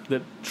ingrained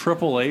that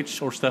Triple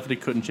H or Stephanie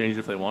couldn't change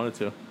it if they wanted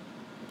to.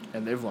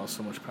 And they've lost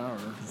so much power.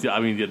 Yeah, I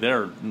mean,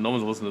 no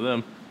one's listening to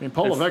them. I mean,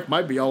 Paul Levesque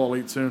might be all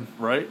elite soon.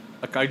 Right?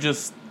 I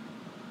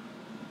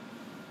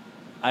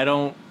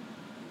don't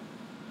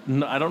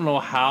know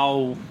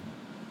how,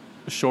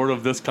 short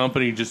of this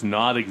company just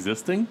not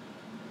existing,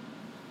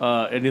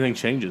 anything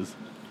changes.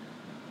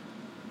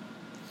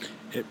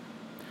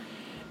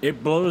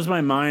 It blows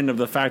my mind of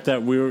the fact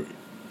that we're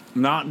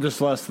not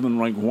just less than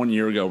 1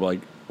 year ago.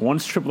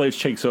 Once Triple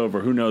H takes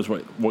over, who knows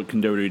what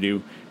can WWE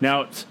do?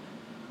 Now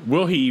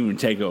will he even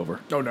take over?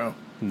 Oh no,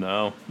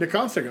 no. Nick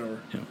Khan's taking over.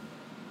 Yeah.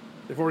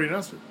 They've already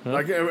announced it,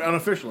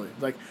 unofficially.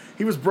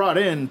 He was brought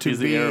in to He's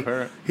the heir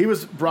apparent. He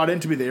was brought in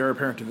to be the heir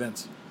apparent to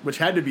Vince, which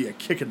had to be a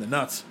kick in the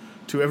nuts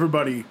to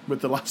everybody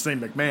with the last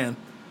name McMahon.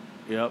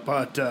 Yep.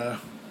 But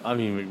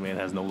McMahon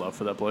has no love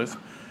for that place.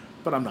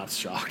 But I'm not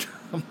shocked.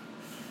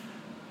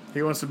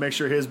 He wants to make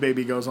sure his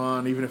baby goes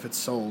on, even if it's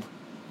sold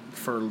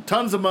for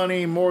tons of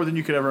money, more than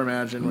you could ever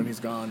imagine when he's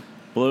gone.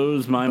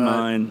 Blows my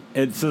mind.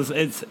 It's just,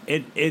 it's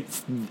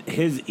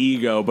his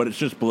ego, but it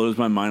just blows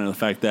my mind of the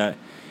fact that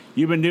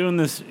you've been doing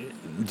this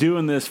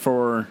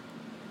for,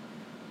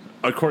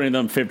 according to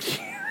them,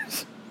 50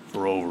 years.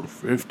 For over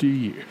 50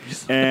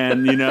 years.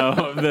 And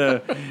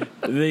the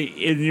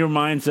in your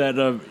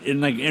mindset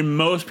in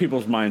most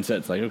people's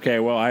mindsets, okay,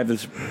 well, I have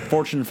this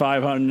Fortune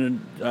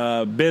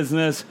 500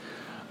 business.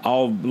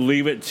 I'll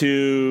leave it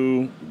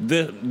to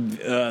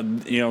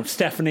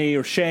Stephanie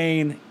or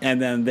Shane,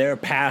 and then they're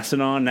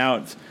passing on.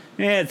 Now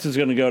it's just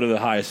going to go to the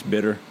highest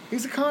bidder.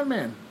 He's a con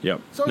man.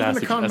 Yep. He's always been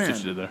a con man. That's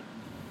what you did there.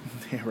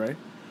 Yeah, right.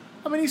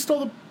 I mean, he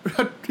stole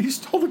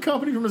the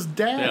company from his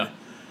dad. Yeah.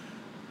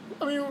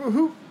 I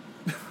mean,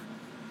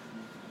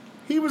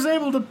 he was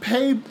able to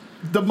pay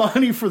the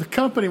money for the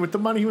company with the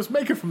money he was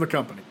making from the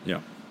company.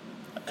 Yeah.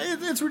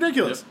 It's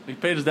ridiculous. He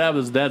paid his dad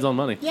with his dad's own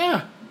money.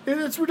 Yeah,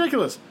 it's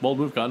ridiculous. Bold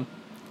move, Cotton.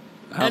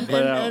 And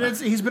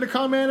he's been a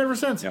con man ever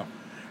since. Yeah.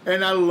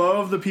 And I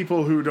love the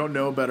people who don't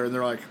know better, and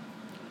they're like,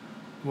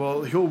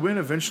 well, he'll win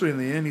eventually in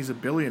the end. He's a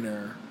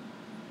billionaire.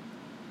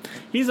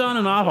 He's on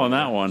and off on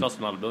that He's one. also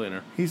not a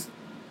billionaire. He's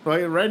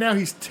like, right now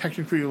he's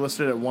technically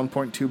listed at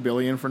 $1.2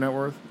 billion for net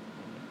worth.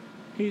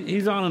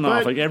 He's on and But-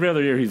 off. Like every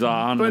other year, he's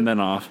on but- and then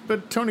off.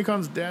 But Tony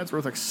Khan's dad's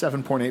worth like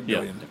 $7.8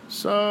 billion. Yeah.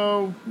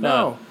 So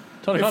no.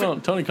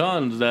 Tony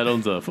Khan's dad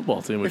owns a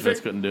football team, which if it- Vince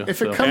couldn't do. if it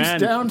so. comes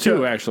And down to-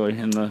 two actually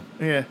in the.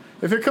 Yeah,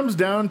 if it comes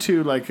down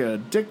to like a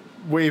dick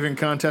waving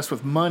contest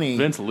with money,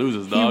 Vince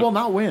loses, he dog. will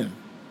not win.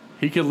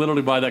 He could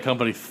literally buy that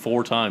company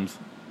 4 times.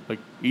 Like,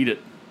 eat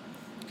it.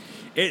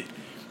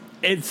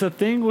 It's a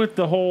thing with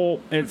the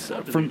whole. It's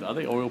from. Are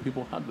they oil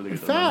people? How do they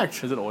get In their money?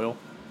 fact- Is it oil?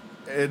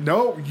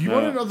 No, you No.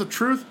 want to know the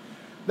truth?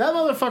 That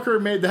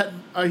motherfucker made that.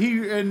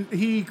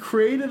 He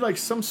created like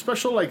some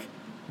special like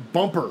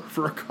bumper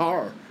for a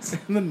car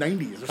in the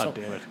 '90s or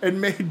something, damn it. and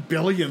made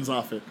billions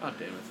off it. God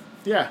damn it.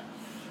 Yeah.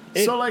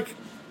 So like,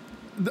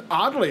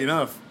 oddly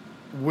enough,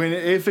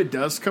 if it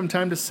does come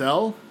time to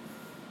sell,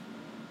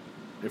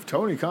 if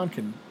Tony Khan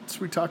can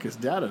sweet talk his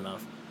dad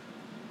enough,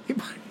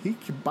 he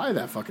can buy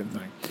that fucking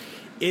thing.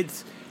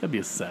 It's That'd be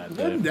a sad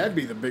day. That'd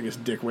be the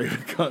biggest dick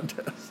waving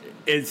contest.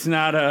 it's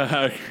not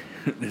a.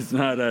 It's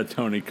not a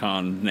Tony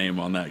Khan name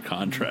on that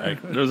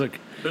contract. There's a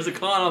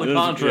Con on the there's-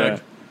 contract.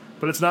 yeah.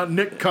 But it's not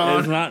Nick It's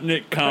Khan. not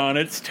Nick Khan.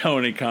 It's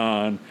Tony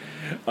Khan.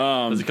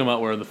 Does he come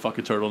out wearing the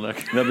fucking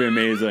turtleneck? That'd be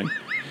amazing.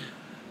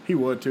 He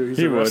would too. He's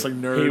He a would.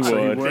 wrestling nerd. He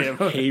so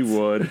would. He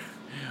would.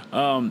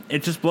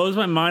 It just blows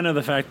my mind of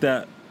the fact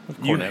that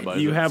Cornette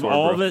buys you it. have Sorry,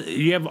 all bro.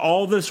 you have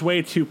all this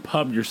way to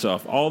pub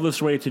yourself, all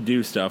this way to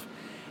do stuff,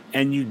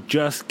 and you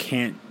just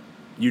can't.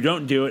 You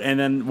don't do it, and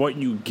then what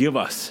you give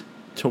us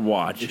to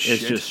watch Is is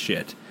shit. just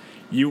shit.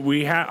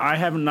 I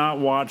have not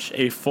watched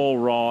a full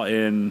Raw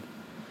in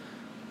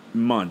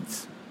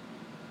months.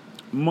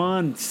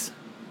 Months.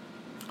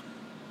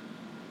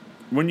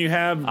 When you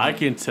have I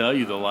can tell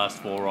you the last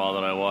full Raw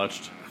that I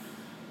watched.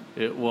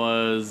 It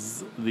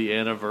was the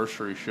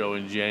anniversary show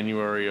in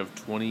January of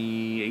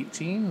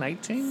 2018,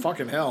 19?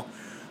 Fucking hell.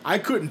 I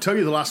couldn't tell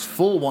you the last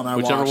full one I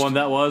Whichever watched. one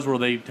that was, where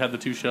they had the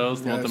 2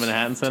 shows, the one at the Yes,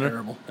 Manhattan Center.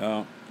 Terrible.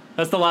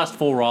 That's the last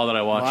full Raw that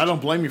I watched. Well, I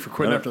don't blame you for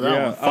quitting after that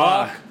yeah. one.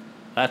 Fuck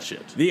that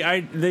shit. the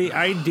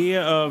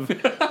idea of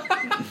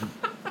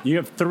you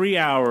have 3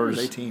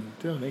 hours.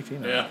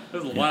 2018. Yeah,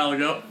 it was a while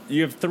ago.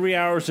 You have 3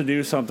 hours to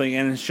do something,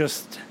 and it's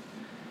just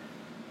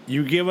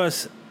you give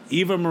us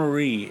Eva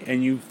Marie,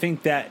 and you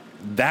think that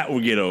will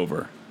get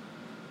over,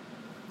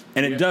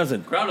 and it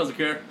doesn't. Crowd doesn't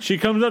care. She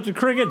comes up to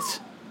crickets.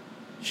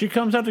 She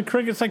comes out to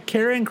crickets like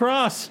Karrion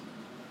Kross.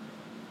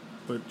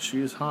 But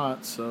she's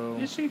hot, so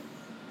Is she?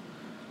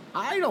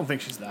 I don't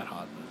think she's that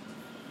hot.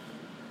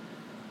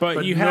 But,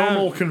 But you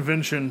normal have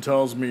convention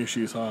tells me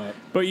she's hot.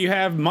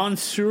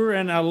 Mansoor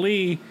and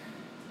Ali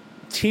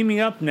teaming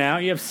up now.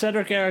 You have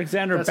Cedric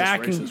Alexander That's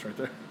back in. racist right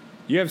there.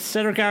 You have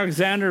Cedric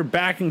Alexander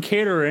back in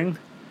catering.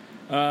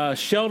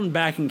 Sheldon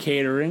back in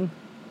catering.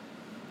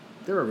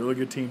 They're a really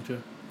good team too.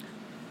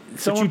 That you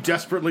Someone,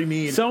 desperately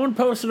need. someone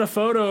posted a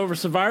photo of a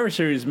Survivor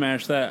Series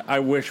match that I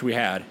wish we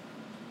had.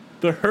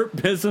 The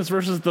Hurt Business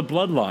versus the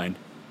Bloodline.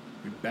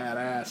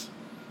 Badass.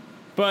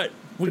 But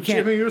we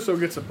can't. Jimmy Uso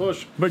gets a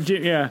push. But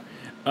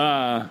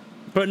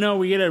but no,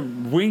 we get a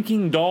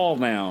winking doll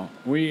now.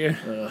 Don't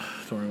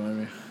remind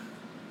me.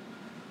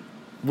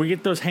 We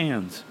get those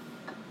hands.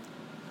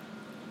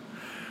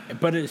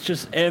 But it's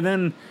just, and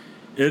then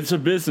it's a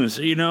business.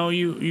 You know,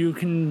 you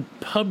can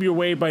pub your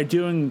way by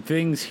doing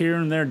things here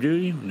and there, do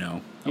you?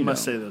 No. I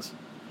must say this.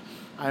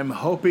 I'm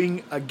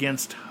hoping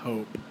against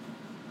hope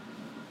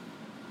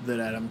that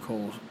Adam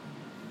Cole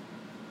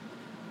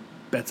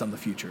bets on the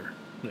future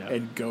Yeah.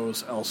 and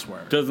goes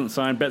elsewhere. Doesn't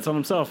sign bets on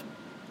himself.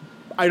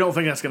 I don't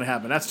think that's going to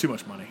happen. That's too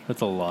much money.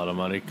 That's a lot of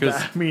money. Because,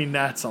 I mean,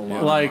 that's a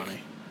lot like, of money.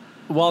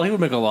 while he would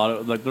make a lot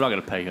of, like, they're not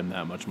going to pay him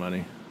that much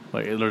money.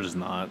 Like, they're just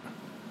not.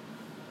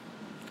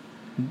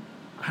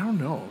 I don't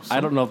know. I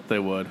don't know if they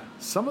would.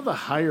 Some of the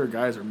higher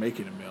guys are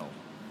making a mill.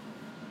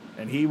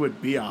 And he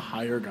would be a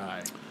higher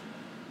guy.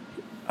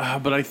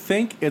 But I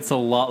think it's a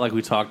lot like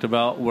we talked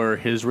about, where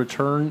his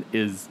return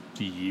is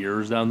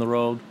years down the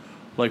road.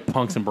 Like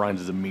Punk's and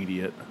Bryan's is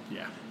immediate.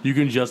 Yeah. You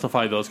can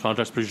justify those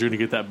contracts because you're going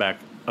to get that back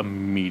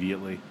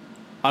immediately.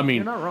 I mean,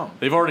 You're not wrong.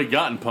 They've already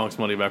gotten Punk's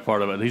money back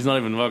part of it. He's not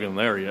even fucking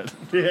there yet.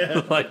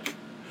 Yeah. Like,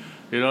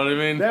 you know what I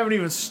mean? They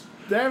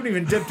haven't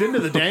even dipped into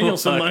the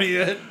Danielson Like- money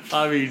yet.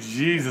 I mean,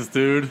 Jesus,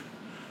 dude.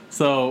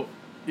 So,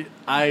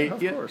 Of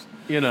course.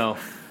 you know,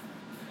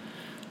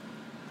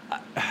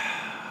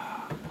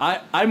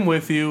 I'm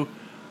with you.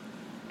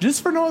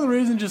 Just for no other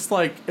reason, just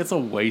like it's a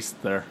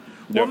waste there.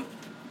 Well,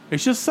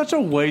 It's just such a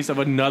waste of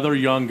another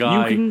young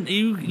guy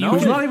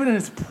who's not even in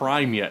his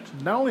prime yet.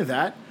 not only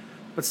that,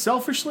 but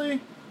selfishly,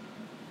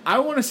 I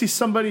want to see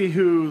somebody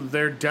who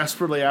they're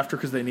desperately after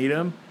because they need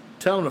him,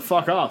 tell him to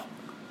fuck off.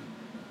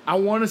 I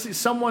want to see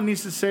someone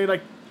needs to say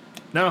like,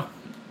 no,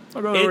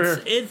 I'll go over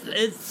here.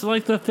 It's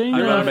like the thing.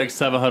 I'd rather that- make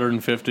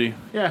 750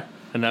 Yeah.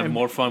 and have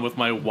more fun with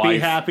my wife. Be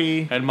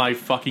happy. And my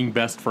fucking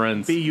best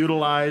friends. Be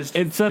utilized.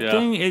 It's a Yeah.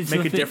 thing. It's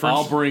Make the a thing. difference.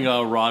 I'll bring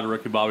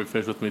Roderick and Bobby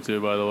Fish with me too,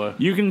 by the way.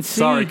 You can see.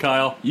 Sorry,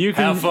 Kyle. You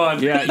can Have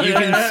fun. Yeah, you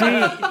can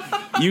see.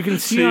 You can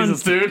see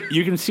Jesus, on dude.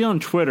 You can see on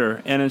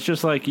Twitter, and it's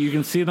just like you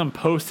can see them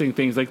posting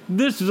things like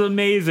this is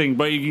amazing,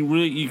 but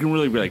you can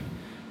really be like,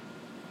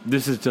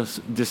 this is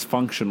just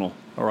dysfunctional.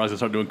 Or I was gonna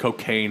start doing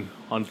cocaine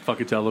on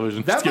fucking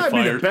television. That Just get might be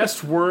the fired.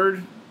 best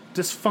word.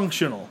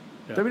 Dysfunctional.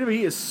 Yeah.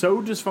 WWE is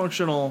so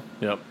dysfunctional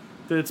Yep.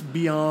 that it's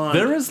beyond.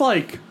 There is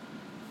like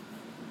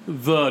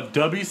the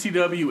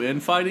WCW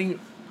infighting,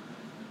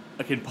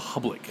 like in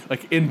public,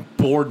 like in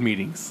board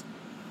meetings.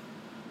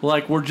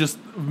 Like we're just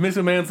Vince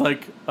McMahon's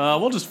like,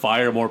 we'll just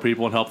fire more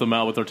people and help them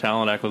out with their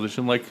talent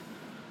acquisition. Like,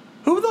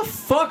 who the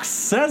fuck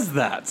says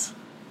that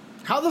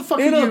How the fuck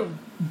in can a you?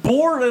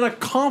 board in a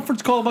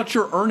conference call about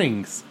your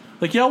earnings?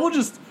 Like, yeah, we'll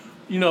just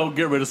get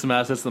rid of some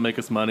assets that make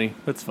us money.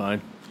 That's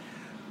fine.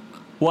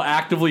 We'll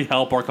actively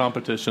help our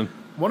competition.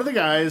 One of the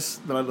guys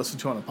that I listened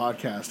to on a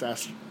podcast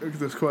asked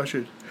this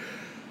question.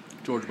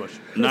 George Bush.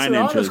 9 It's an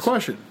honest inches.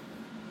 question.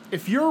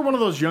 If you're one of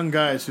those young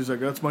guys who's like,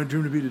 that's my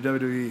dream to be to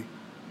WWE,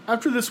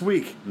 after this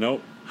week,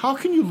 Nope. how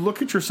can you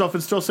look at yourself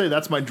and still say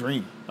that's my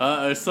dream?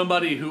 As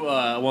somebody who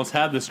once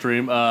had this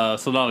dream, so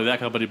not only that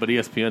company, but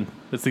ESPN,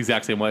 it's the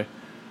exact same way.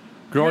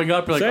 Growing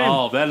up, you're like, Same.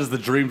 oh, that is the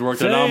dream to work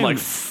there. Now I'm Same. like,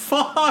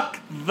 fuck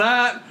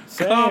that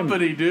Same.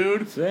 company,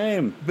 dude.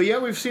 Same. But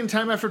yet we've seen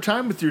time after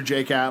time with your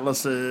Jake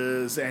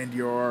Atlases and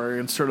your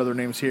insert other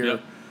names here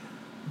Yep.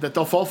 that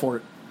they'll fall for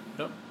it,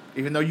 Yep.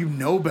 even though you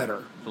know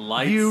better. The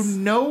lights You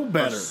know are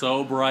better.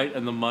 so bright,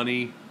 and the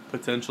money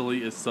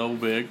potentially is so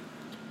big.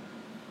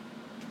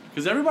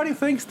 Because everybody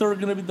thinks they're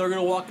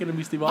gonna walk in and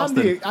be Steve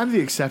Austin. I'm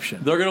the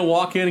exception. They're gonna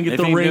walk in and get They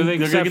the think ring. they're the They're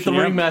gonna get the exception,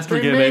 yeah. ringmaster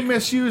They gimmick. may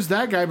misuse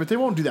that guy, but they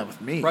won't do that with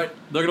me. Right.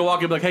 They're gonna walk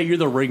in and be like, hey, you're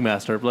the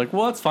ringmaster. Be like,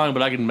 well, that's fine,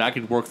 but I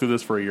can work through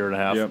this for a year and a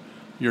half. Yep.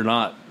 You're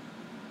not.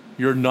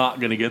 You're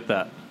not gonna get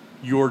that.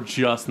 You're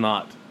just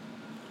not.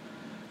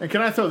 And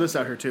can I throw this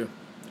out here too?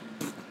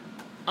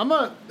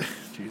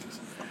 Jesus.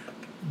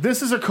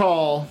 This is a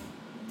call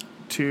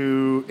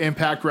to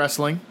Impact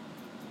Wrestling,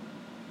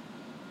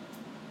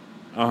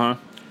 Uh huh.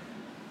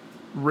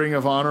 Ring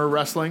of Honor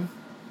Wrestling,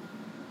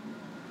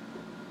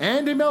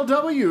 and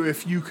MLW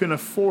if you can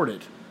afford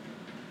it.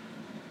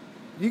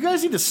 You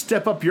guys need to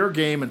step up your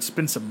game and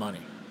spend some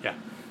money. Yeah.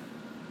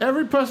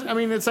 Every person, I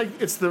mean, it's like,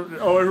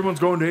 everyone's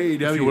going to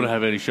AEW. If you want to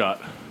have any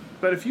shot.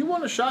 But if you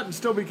want a shot and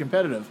still be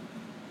competitive,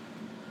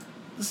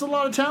 this is a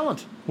lot of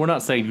talent. We're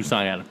not saying you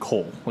sign Adam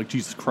Cole, like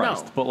Jesus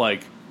Christ, No. but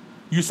like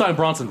you sign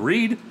Bronson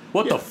Reed.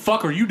 What Yeah. the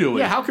fuck are you doing?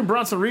 Yeah, how can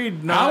Bronson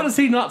Reed not? How is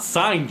he not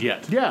signed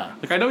yet? Yeah.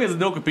 Like I know he has a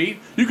no compete.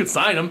 You could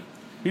sign him.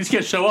 He just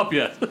can't show up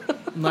yet.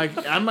 Like,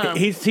 I'm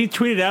He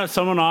tweeted out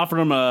someone offered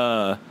him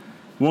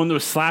one of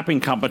those slapping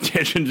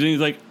competitions, and he's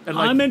like, And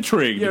like, I'm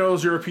intrigued. You know,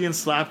 those European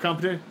slap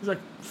competition. He's like,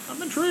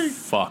 I'm intrigued.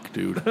 Fuck,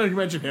 dude. You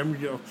mention him,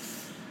 you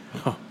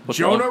know, What's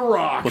Jonah Wal-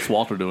 Rock. What's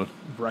Walter doing?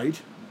 Right?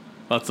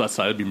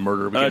 That'd be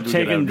murder. We can't- we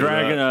can't Taking have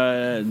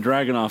him do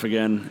Dragon off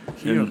again.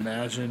 Can you And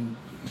imagine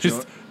that.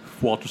 Just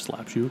Walter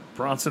slaps you.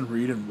 Bronson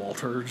Reed and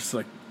Walter just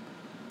like,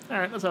 all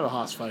right, let's have a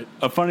hoss fight.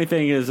 a funny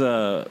thing is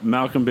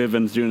Malcolm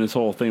Bivens doing this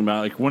whole thing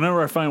about like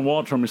whenever I find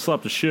Walter, I'm gonna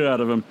slap the shit out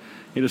of him.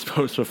 He just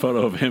posts a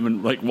photo of him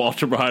and like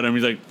Walter behind him.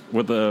 He's like,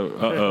 "What the?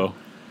 Uh-oh."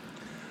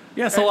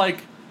 Yeah, so like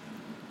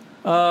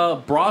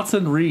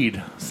Bronson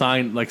Reed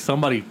signed like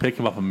somebody pick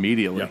him up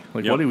immediately. Yep.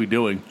 Like Yep. what are we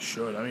doing?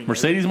 Should I mean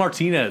Mercedes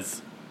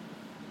Martinez.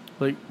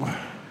 Like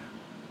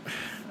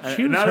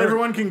she was not hurt.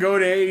 everyone can go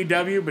to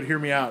AEW, but hear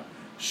me out.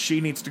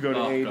 She needs to go to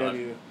Oh,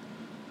 AEW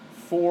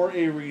for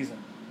a reason.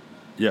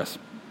 Yes.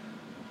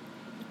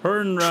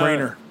 Her and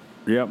Trainer.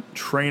 Yep.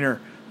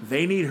 Trainer.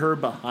 They need her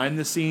behind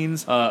the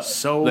scenes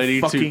so they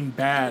need fucking to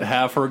bad.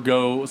 have her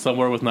go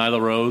somewhere with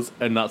Nyla Rose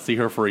and not see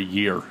her for a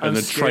year, and I'm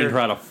then train scared. her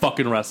how to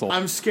fucking wrestle.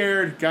 I'm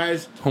scared,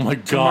 guys. Oh my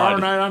Tomorrow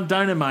god! night on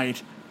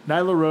Dynamite,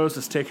 Nyla Rose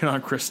is taking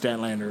on Chris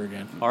Statlander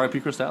again.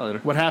 R.I.P. Chris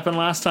Statlander. What happened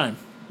last time?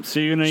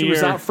 See you in a She year.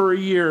 was out for a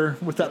year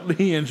with that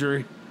knee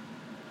injury.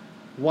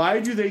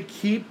 Why do they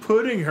keep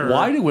putting her?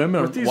 Why do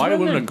women? with these Why do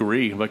women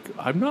agree? Like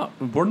I'm not.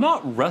 We're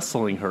not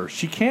wrestling her.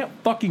 She can't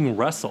fucking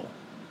wrestle.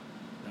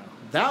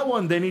 That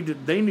one they need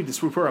to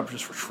swoop her up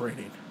just for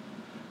training.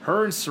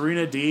 Her and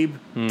Serena Deeb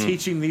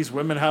teaching these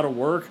women how to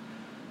work.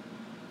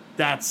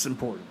 That's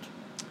important.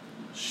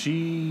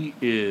 She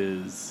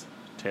is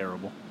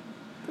terrible.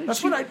 That's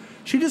she, what I.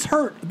 She just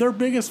hurt their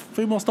biggest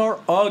female star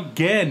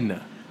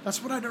again.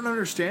 That's what I don't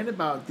understand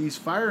about these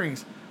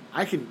firings.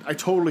 I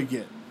totally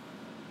get.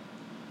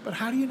 But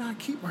how do you not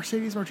keep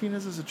Mercedes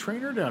Martinez as a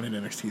trainer down in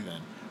NXT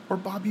then? Or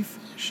Bobby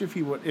Fish if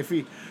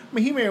he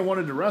he may have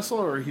wanted to wrestle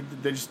or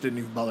they just didn't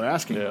even bother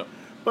asking. Yeah.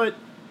 But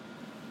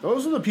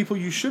those are the people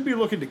you should be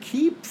looking to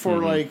keep for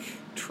like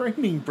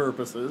training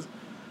purposes.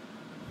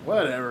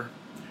 Whatever.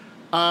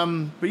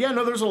 But yeah,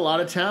 no, there's a lot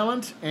of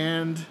talent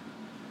and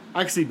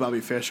I can see Bobby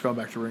Fish going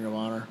back to Ring of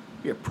Honor.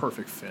 Be a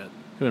perfect fit.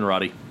 Him and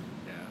Roddy.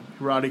 Yeah.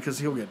 Roddy, because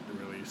he'll get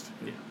released.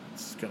 Yeah.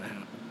 It's gonna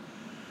happen.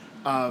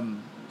 So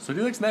who do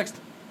you think's next?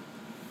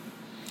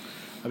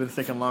 I've been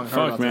thinking long and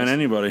hard Fuck, about man, this.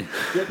 anybody.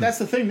 Yeah, that's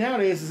the thing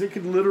nowadays is it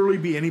could literally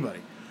be anybody.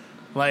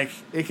 Like,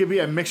 it could be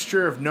a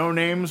mixture of no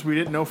names we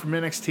didn't know from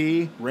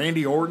NXT,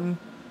 Randy Orton.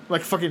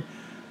 Like, fucking,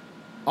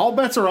 all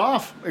bets are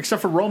off,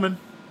 except for Roman.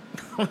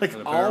 Like,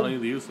 And all, apparently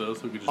the Usos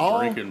who could just all-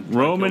 drink and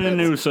Roman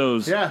drink and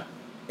Usos. yeah.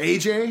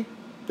 AJ,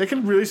 they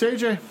can release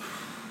AJ.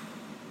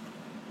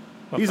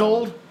 I'm He's fine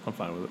old. with it. I'm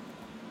fine with it.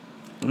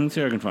 Let me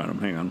see if I can find him.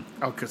 Hang on.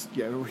 Oh, because,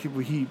 yeah,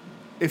 he,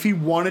 if he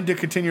wanted to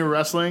continue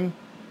wrestling,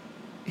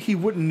 he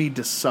wouldn't need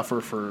to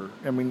suffer for,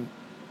 I mean,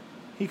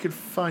 he could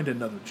find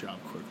another job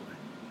quickly.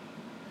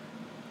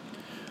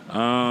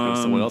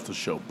 Someone else's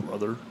show,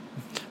 brother.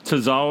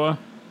 Tazawa.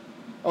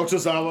 Oh,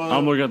 Tozawa.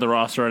 I'm looking at the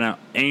roster right now.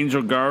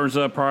 Angel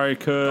Garza probably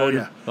could. Oh,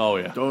 yeah. Oh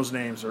yeah, Those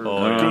names are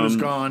Oh, good as um,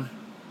 gone.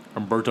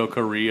 Humberto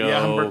Carrillo.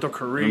 Yeah, Humberto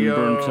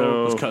Carrillo.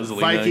 Humberto. Zelina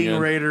Viking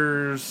again.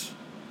 Raiders.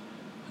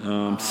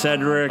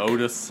 Cedric.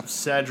 Otis.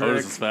 Cedric.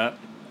 Otis is fat.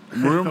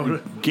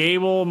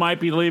 Gable might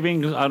be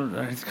leaving. 'Cause I don't,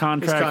 his His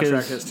contract,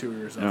 contract is. has 2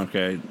 years left.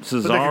 Okay. But they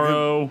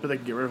Cesaro.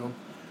 can get rid of him.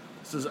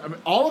 I mean,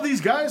 all of these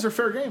guys are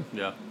fair game.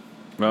 Yeah.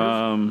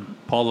 Um,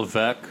 Paul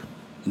Levesque.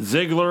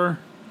 Ziggler.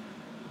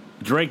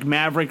 Drake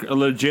Maverick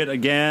legit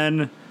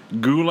again.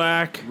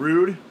 Gulak.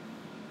 Rude.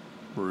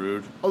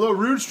 Rude. Although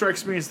Rude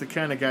strikes me as the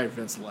kind of guy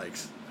Vince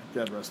likes.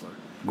 That wrestler.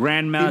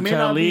 Grand He may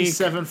not be Metalik.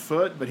 7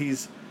 foot, but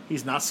he's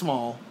not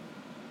small.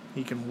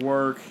 He can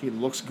work. He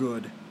looks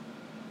good.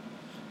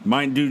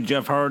 Might do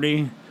Jeff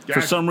Hardy. Yeah.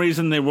 For some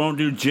reason, they won't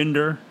do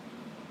Jinder.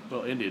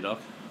 Well, Indy Duck.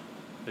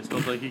 They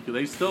still think he.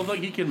 They still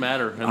think he can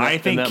matter. In that, I in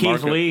think that Keith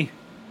market. Lee.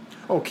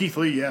 Oh, Keith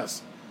Lee,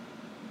 yes.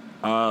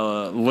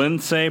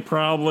 Lindsay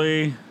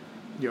probably.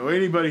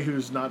 Anybody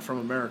who's not from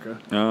America.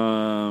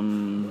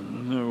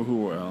 No,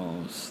 who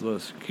else?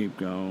 Let's keep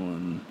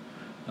going.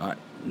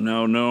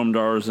 No, Noam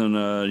Dar's in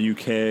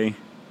UK.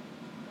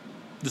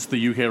 Just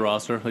the UK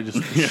roster. They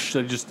just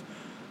they just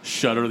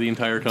shutter the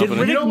entire Did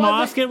company. Riddick You know what?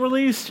 Moss get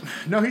released?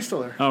 No, he's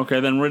still there. Okay,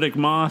 then Riddick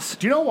Moss.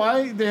 Do you know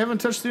why they haven't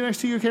touched the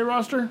NXT UK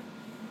roster?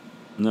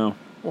 No.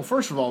 Well,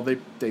 first of all, they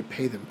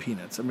pay them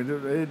peanuts. I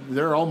mean,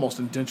 they're almost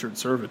indentured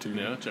servitude.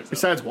 Yeah, checks out.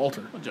 Besides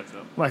Walter. That checks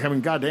out. Like, I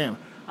mean, goddamn.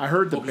 I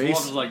heard the Well, 'cause base.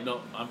 Walter's like,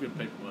 no, I'm getting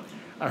paid for money.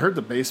 I heard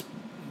the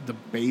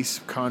base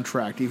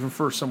contract, even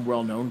for some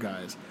well-known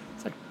guys,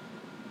 it's like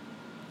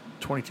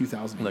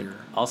 $22,000 a Like, year.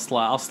 I'll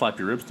slap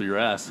your ribs through your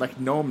ass. Like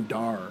Noam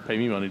Dar Pay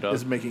me money, dog.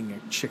 is making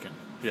a chicken.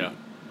 Yeah.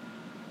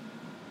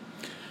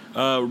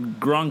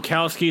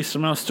 Gronkowski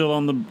somehow still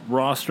on the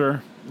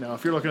roster. Now,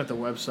 if you're looking at the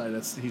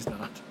website, he's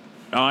not.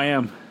 Oh, I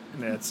am.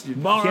 You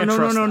Oh, can't no,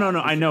 trust no, that. no, no.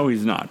 I know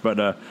he's not.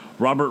 But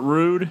Robert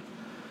Roode.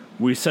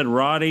 We said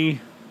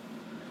Roddy.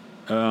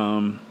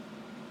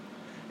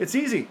 It's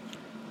easy.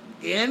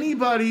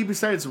 Anybody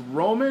besides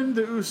Roman,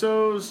 the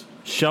Usos,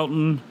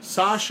 Shelton.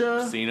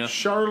 Sasha, Cena.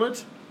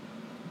 Charlotte.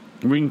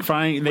 We can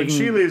find. They When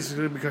she can, leaves,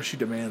 it's because she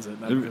demands it,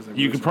 not because they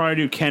you lose could her. probably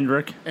do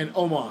Kendrick. And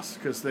Omos,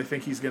 because they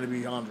think he's going to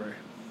be Andre.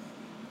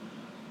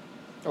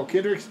 Oh,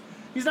 Kendrick's...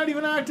 He's not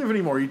even active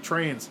anymore. He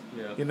trains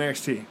in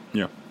NXT.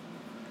 Yeah.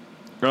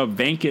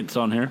 Vankit's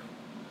on here.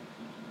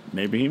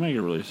 Maybe he might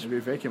get released. Maybe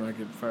Vacant might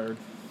get fired.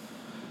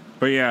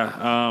 But yeah,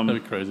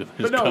 That'd be crazy.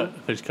 They just, no.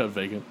 they just cut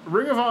vacant.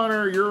 Ring of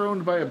Honor, you're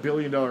owned by $1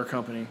 billion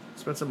company.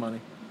 Spend some money.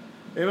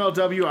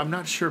 MLW, I'm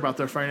not sure about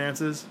their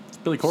finances. It's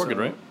Billy Corgan, So-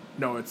 right?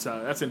 No, it's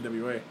that's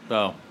NWA.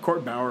 Oh.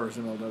 Court Bauer is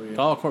MLW.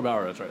 Oh, Court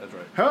Bauer. That's right.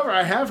 However,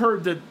 I have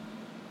heard that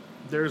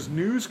there's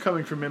news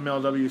coming from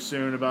MLW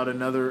soon about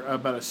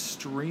a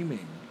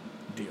streaming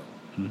deal.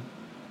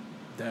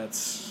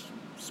 That's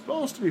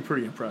supposed to be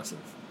pretty impressive.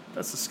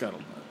 That's the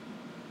scuttlebutt.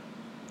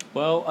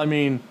 Well, I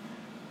mean,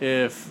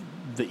 if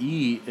the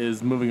E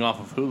is moving off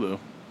of Hulu,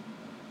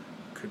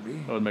 Could be.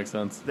 that would make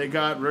sense. They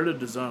got rid of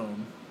DAZN.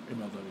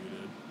 MLW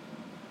did.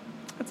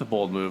 That's a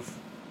bold move.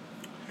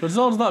 The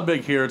zone's not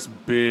big here. It's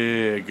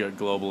big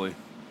globally.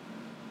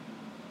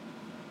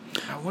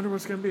 I wonder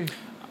what's going to be.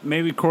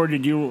 maybe Corey,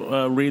 did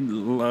you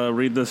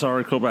read this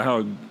article about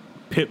how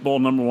Pitbull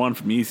 #1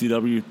 from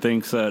ECW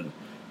thinks that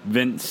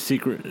Vince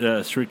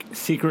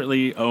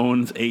secretly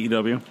owns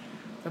AEW?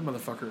 That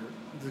motherfucker.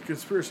 The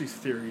conspiracy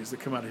theories that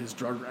come out of his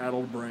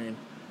drug-addled brain.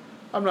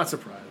 I'm not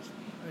surprised.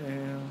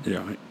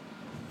 Yeah.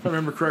 If I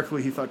remember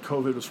correctly, he thought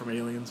COVID was from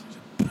aliens.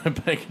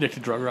 Bank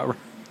addicted drug robber.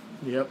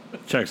 Yep.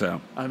 Checks out.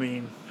 I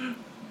mean,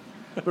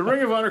 but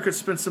Ring of Honor could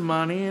spend some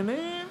money, and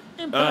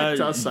Impact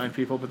does sign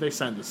people, but they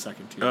signed the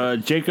second tier.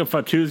 Jacob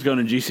Fatu's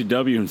going to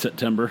GCW in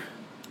September.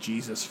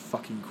 Jesus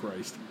fucking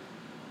Christ.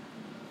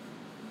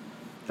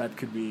 That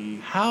could be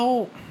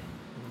How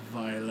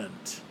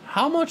violent.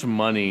 much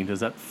money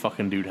does that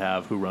fucking dude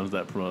have who runs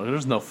that promotion?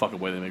 There's no fucking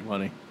way they make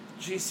money.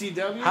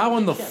 GCW? How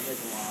in the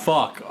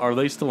fuck are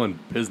they still in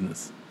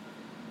business?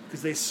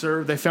 Because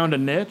they found a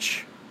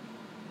niche.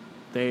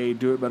 They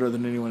do it better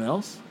than anyone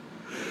else.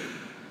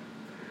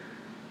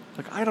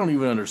 Like, I don't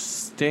even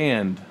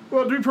understand.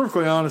 Well, to be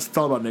perfectly honest, it's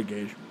all about Nick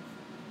Gage.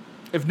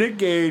 If Nick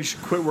Gage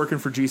quit working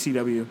for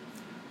GCW,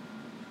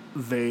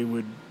 they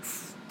would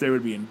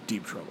be in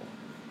deep trouble.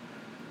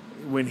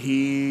 When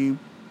he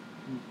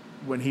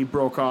when he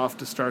broke off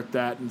to start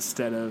that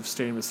instead of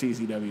staying with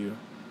CZW.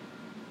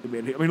 Look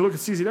at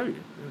CZW.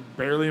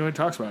 Barely anyone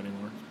talks about it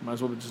anymore. Might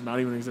as well just not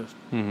even exist.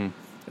 Mm-hmm.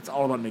 It's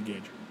all about Nick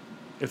Gage.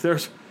 If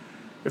there's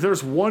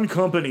one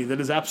company that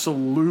is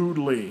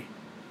absolutely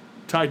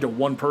tied to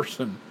one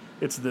person,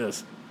 it's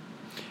this.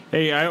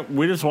 Hey,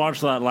 we just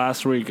watched that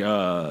last week,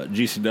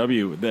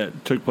 GCW,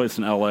 that took place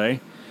in L.A.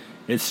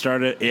 It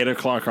started at 8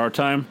 o'clock our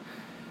time.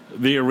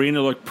 The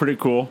arena looked pretty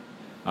cool.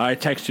 I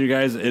texted you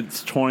guys,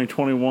 it's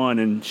 2021,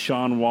 and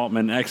Sean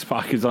Waltman,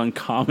 X-Pac, is on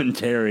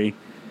commentary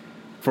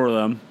for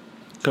them.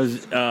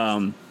 Because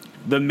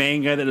the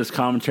main guy that does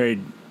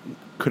commentary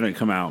couldn't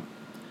come out.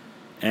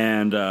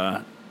 And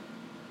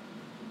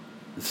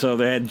so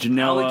they had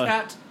Janela. Alley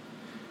Cat?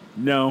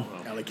 No.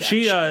 Alley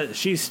Cat.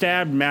 She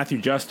stabbed Matthew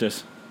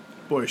Justice.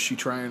 Boy, is she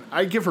trying.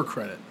 I give her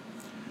credit.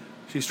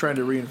 She's trying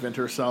to reinvent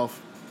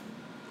herself.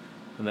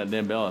 And that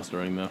damn bell has to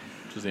ring, though,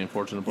 which is the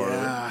unfortunate part of it.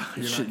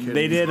 You're not kidding.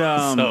 They did.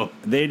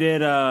 They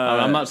did.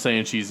 I'm not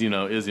saying she's, Izzy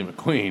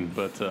McQueen,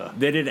 but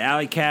They did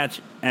Alley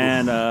Catch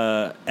and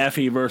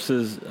Effie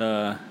versus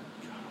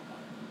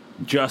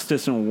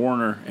Justice and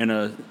Warner in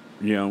a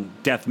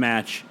death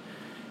match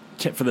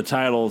for the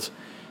titles.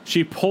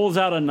 She pulls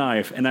out a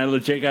knife, and I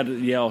legit got to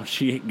yell.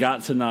 She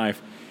got a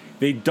knife.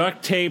 They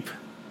duct tape.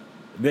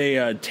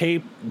 They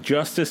tape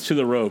Justice to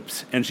the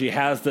ropes, and she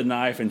has the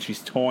knife, and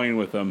she's toying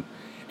with them,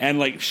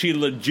 and she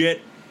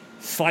legit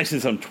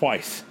slices them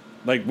twice,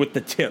 with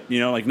the tip.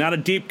 Not a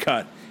deep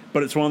cut,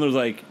 but it's one of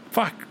those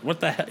fuck,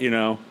 what the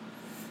hell,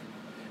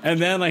 And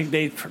then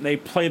they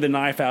play the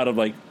knife out of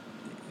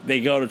they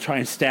go to try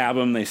and stab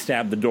him. They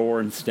stab the door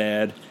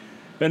instead.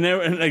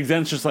 And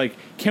Zen's just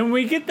can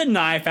we get the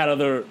knife out of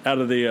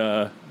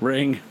the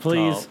ring,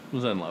 please?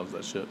 Zen loves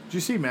that shit. Did you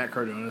see Matt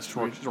Cardona's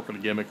tweet? She's working a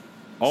gimmick.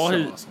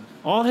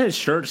 All his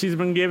shirts he's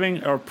been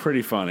giving are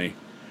pretty funny.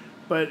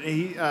 But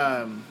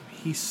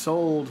he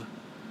sold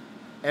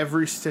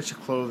every stitch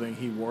of clothing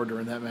he wore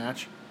during that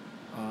match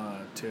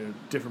to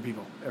different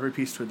people. Every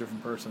piece to a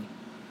different person.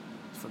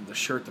 From the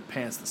shirt, the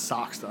pants, the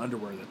socks, the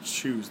underwear, the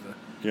shoes,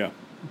 the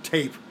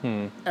tape,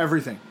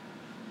 everything.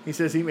 He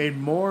says he made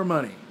more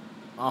money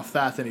off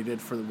that than he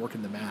did for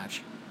working the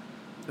match.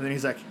 And then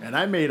he's like, and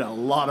I made a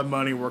lot of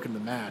money working the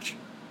match.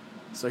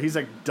 So he's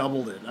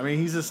doubled it. I mean,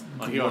 he's just...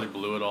 he already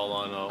blew it all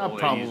on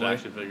probably.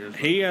 action figures.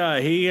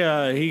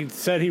 He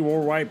said he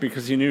wore white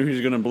because he knew he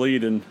was going to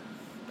bleed, and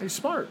he's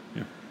smart.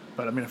 Yeah.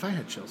 But I mean, if I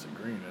had Chelsea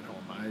Green at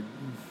home,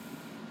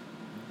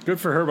 good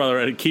for her, by the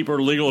way, to keep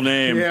her legal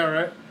name. Yeah,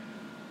 right.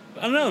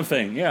 Another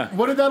thing, yeah.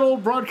 What did that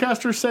old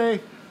broadcaster say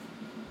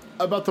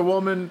about the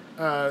woman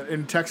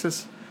in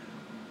Texas?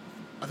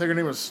 I think her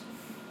name was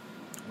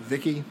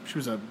Vicky. She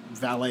was a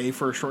valet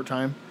for a short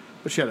time,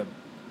 but she had a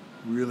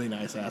really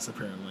nice ass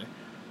apparently.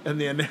 And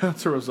the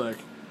announcer was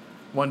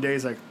one day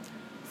he's if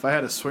I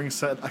had a swing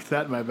set like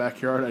that in my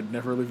backyard, I'd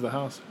never leave the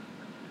house.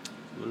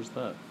 There's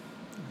that.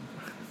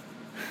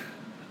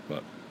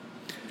 But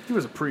he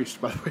was a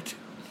priest, by the way, too.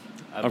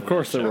 Of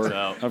course they were.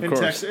 Of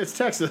course. It's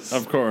Texas.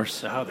 Of course.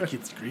 So how the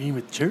kids scream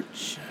at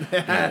church.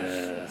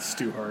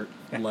 Stu Hart,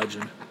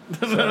 legend.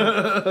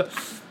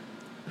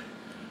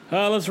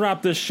 Let's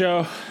wrap this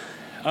show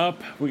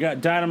up. We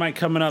got Dynamite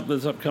coming up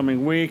this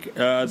upcoming week.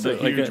 It's a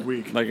huge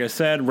week. Like I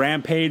said,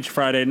 Rampage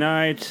Friday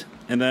night,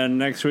 and then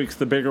next week's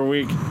the bigger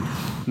week.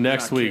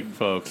 Next week,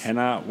 folks.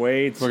 Cannot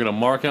wait. We're gonna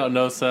mark out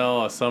No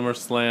Cell, a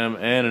SummerSlam,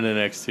 and an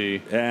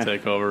NXT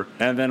takeover,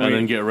 and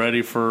then get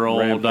ready for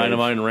old Rampage.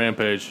 Dynamite and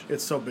Rampage.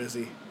 It's so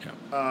busy. Yeah.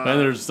 And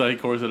there's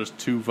of course there's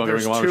two fucking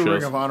Ring of Honor shows.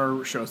 Ring of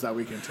Honor shows that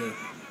weekend too,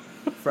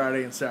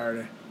 Friday and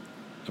Saturday.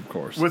 Of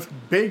course, with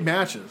big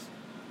matches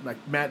like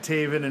Matt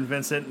Taven and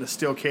Vincent in a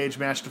steel cage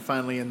match to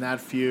finally end that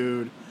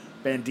feud.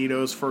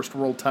 Bandito's first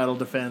world title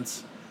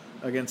defense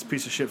against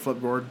piece of shit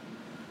Flip Gordon.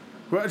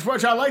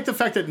 Which I like the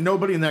fact that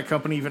nobody in that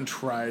company even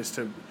tries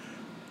to.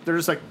 They're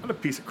just what a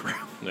piece of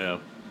crap. Yeah.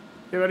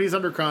 Yeah, but he's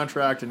under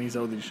contract and he's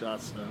owed these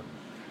shots.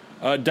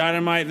 So.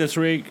 Dynamite this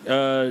week.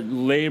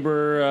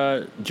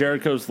 Jericho's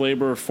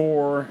Labor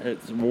 4.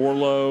 It's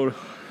Warlord.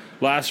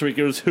 Last week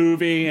it was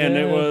Hoovy, and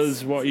it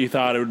was what you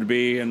thought it would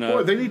be. And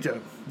boy, they needed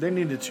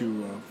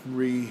to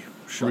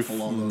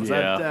reshuffle all those.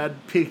 Yeah.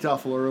 That peaked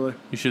awful early.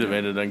 You should have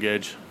ended on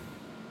Gage.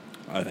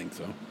 I think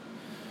so.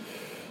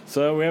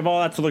 So we have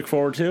all that to look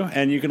forward to,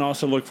 and you can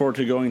also look forward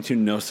to going to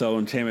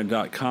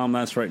NoCellEntertainment.com.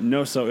 That's right,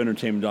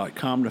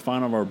 NoCellEntertainment.com to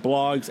find all of our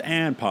blogs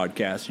and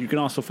podcasts. You can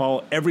also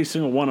follow every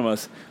single one of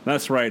us.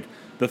 That's right,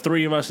 the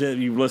three of us that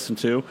you've listened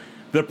to,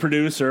 the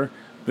producer,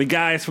 the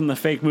guys from the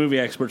Fake Movie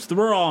Experts.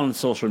 We're all on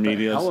social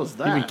media. What the hell is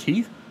that? Even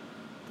Keith?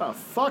 The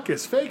fuck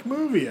is Fake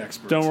Movie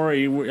Experts? Don't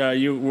worry,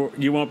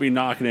 you won't be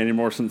knocking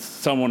anymore since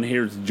someone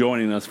here is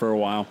joining us for a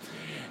while.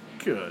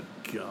 Good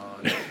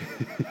God.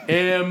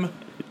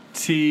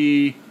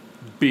 MTB.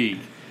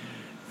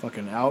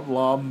 Fucking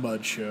outlaw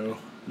mud show.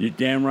 You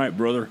damn right,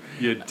 brother.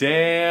 You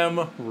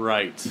damn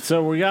right.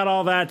 So we got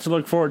all that to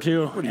look forward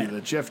to. What are you,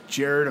 the Jeff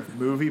Jarrett of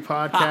movie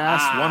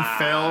podcast? One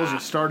fails, you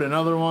start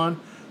another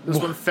one. This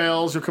one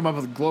fails, you'll come up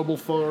with Global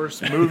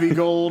Force, Movie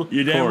Gold.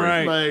 You're damn Corey.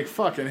 right. Like,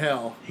 fucking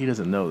hell. He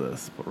doesn't know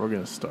this, but we're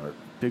going to start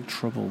Big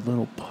Trouble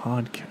Little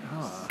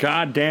Podcast.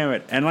 God damn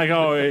it. And like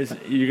always,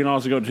 you can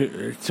also go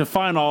to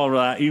find all of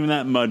that, even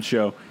that mud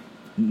show,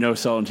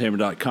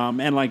 NoCellEntertainment.com.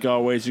 And like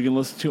always, you can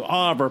listen to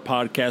all of our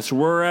podcasts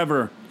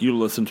wherever you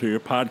listen to your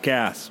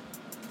podcasts.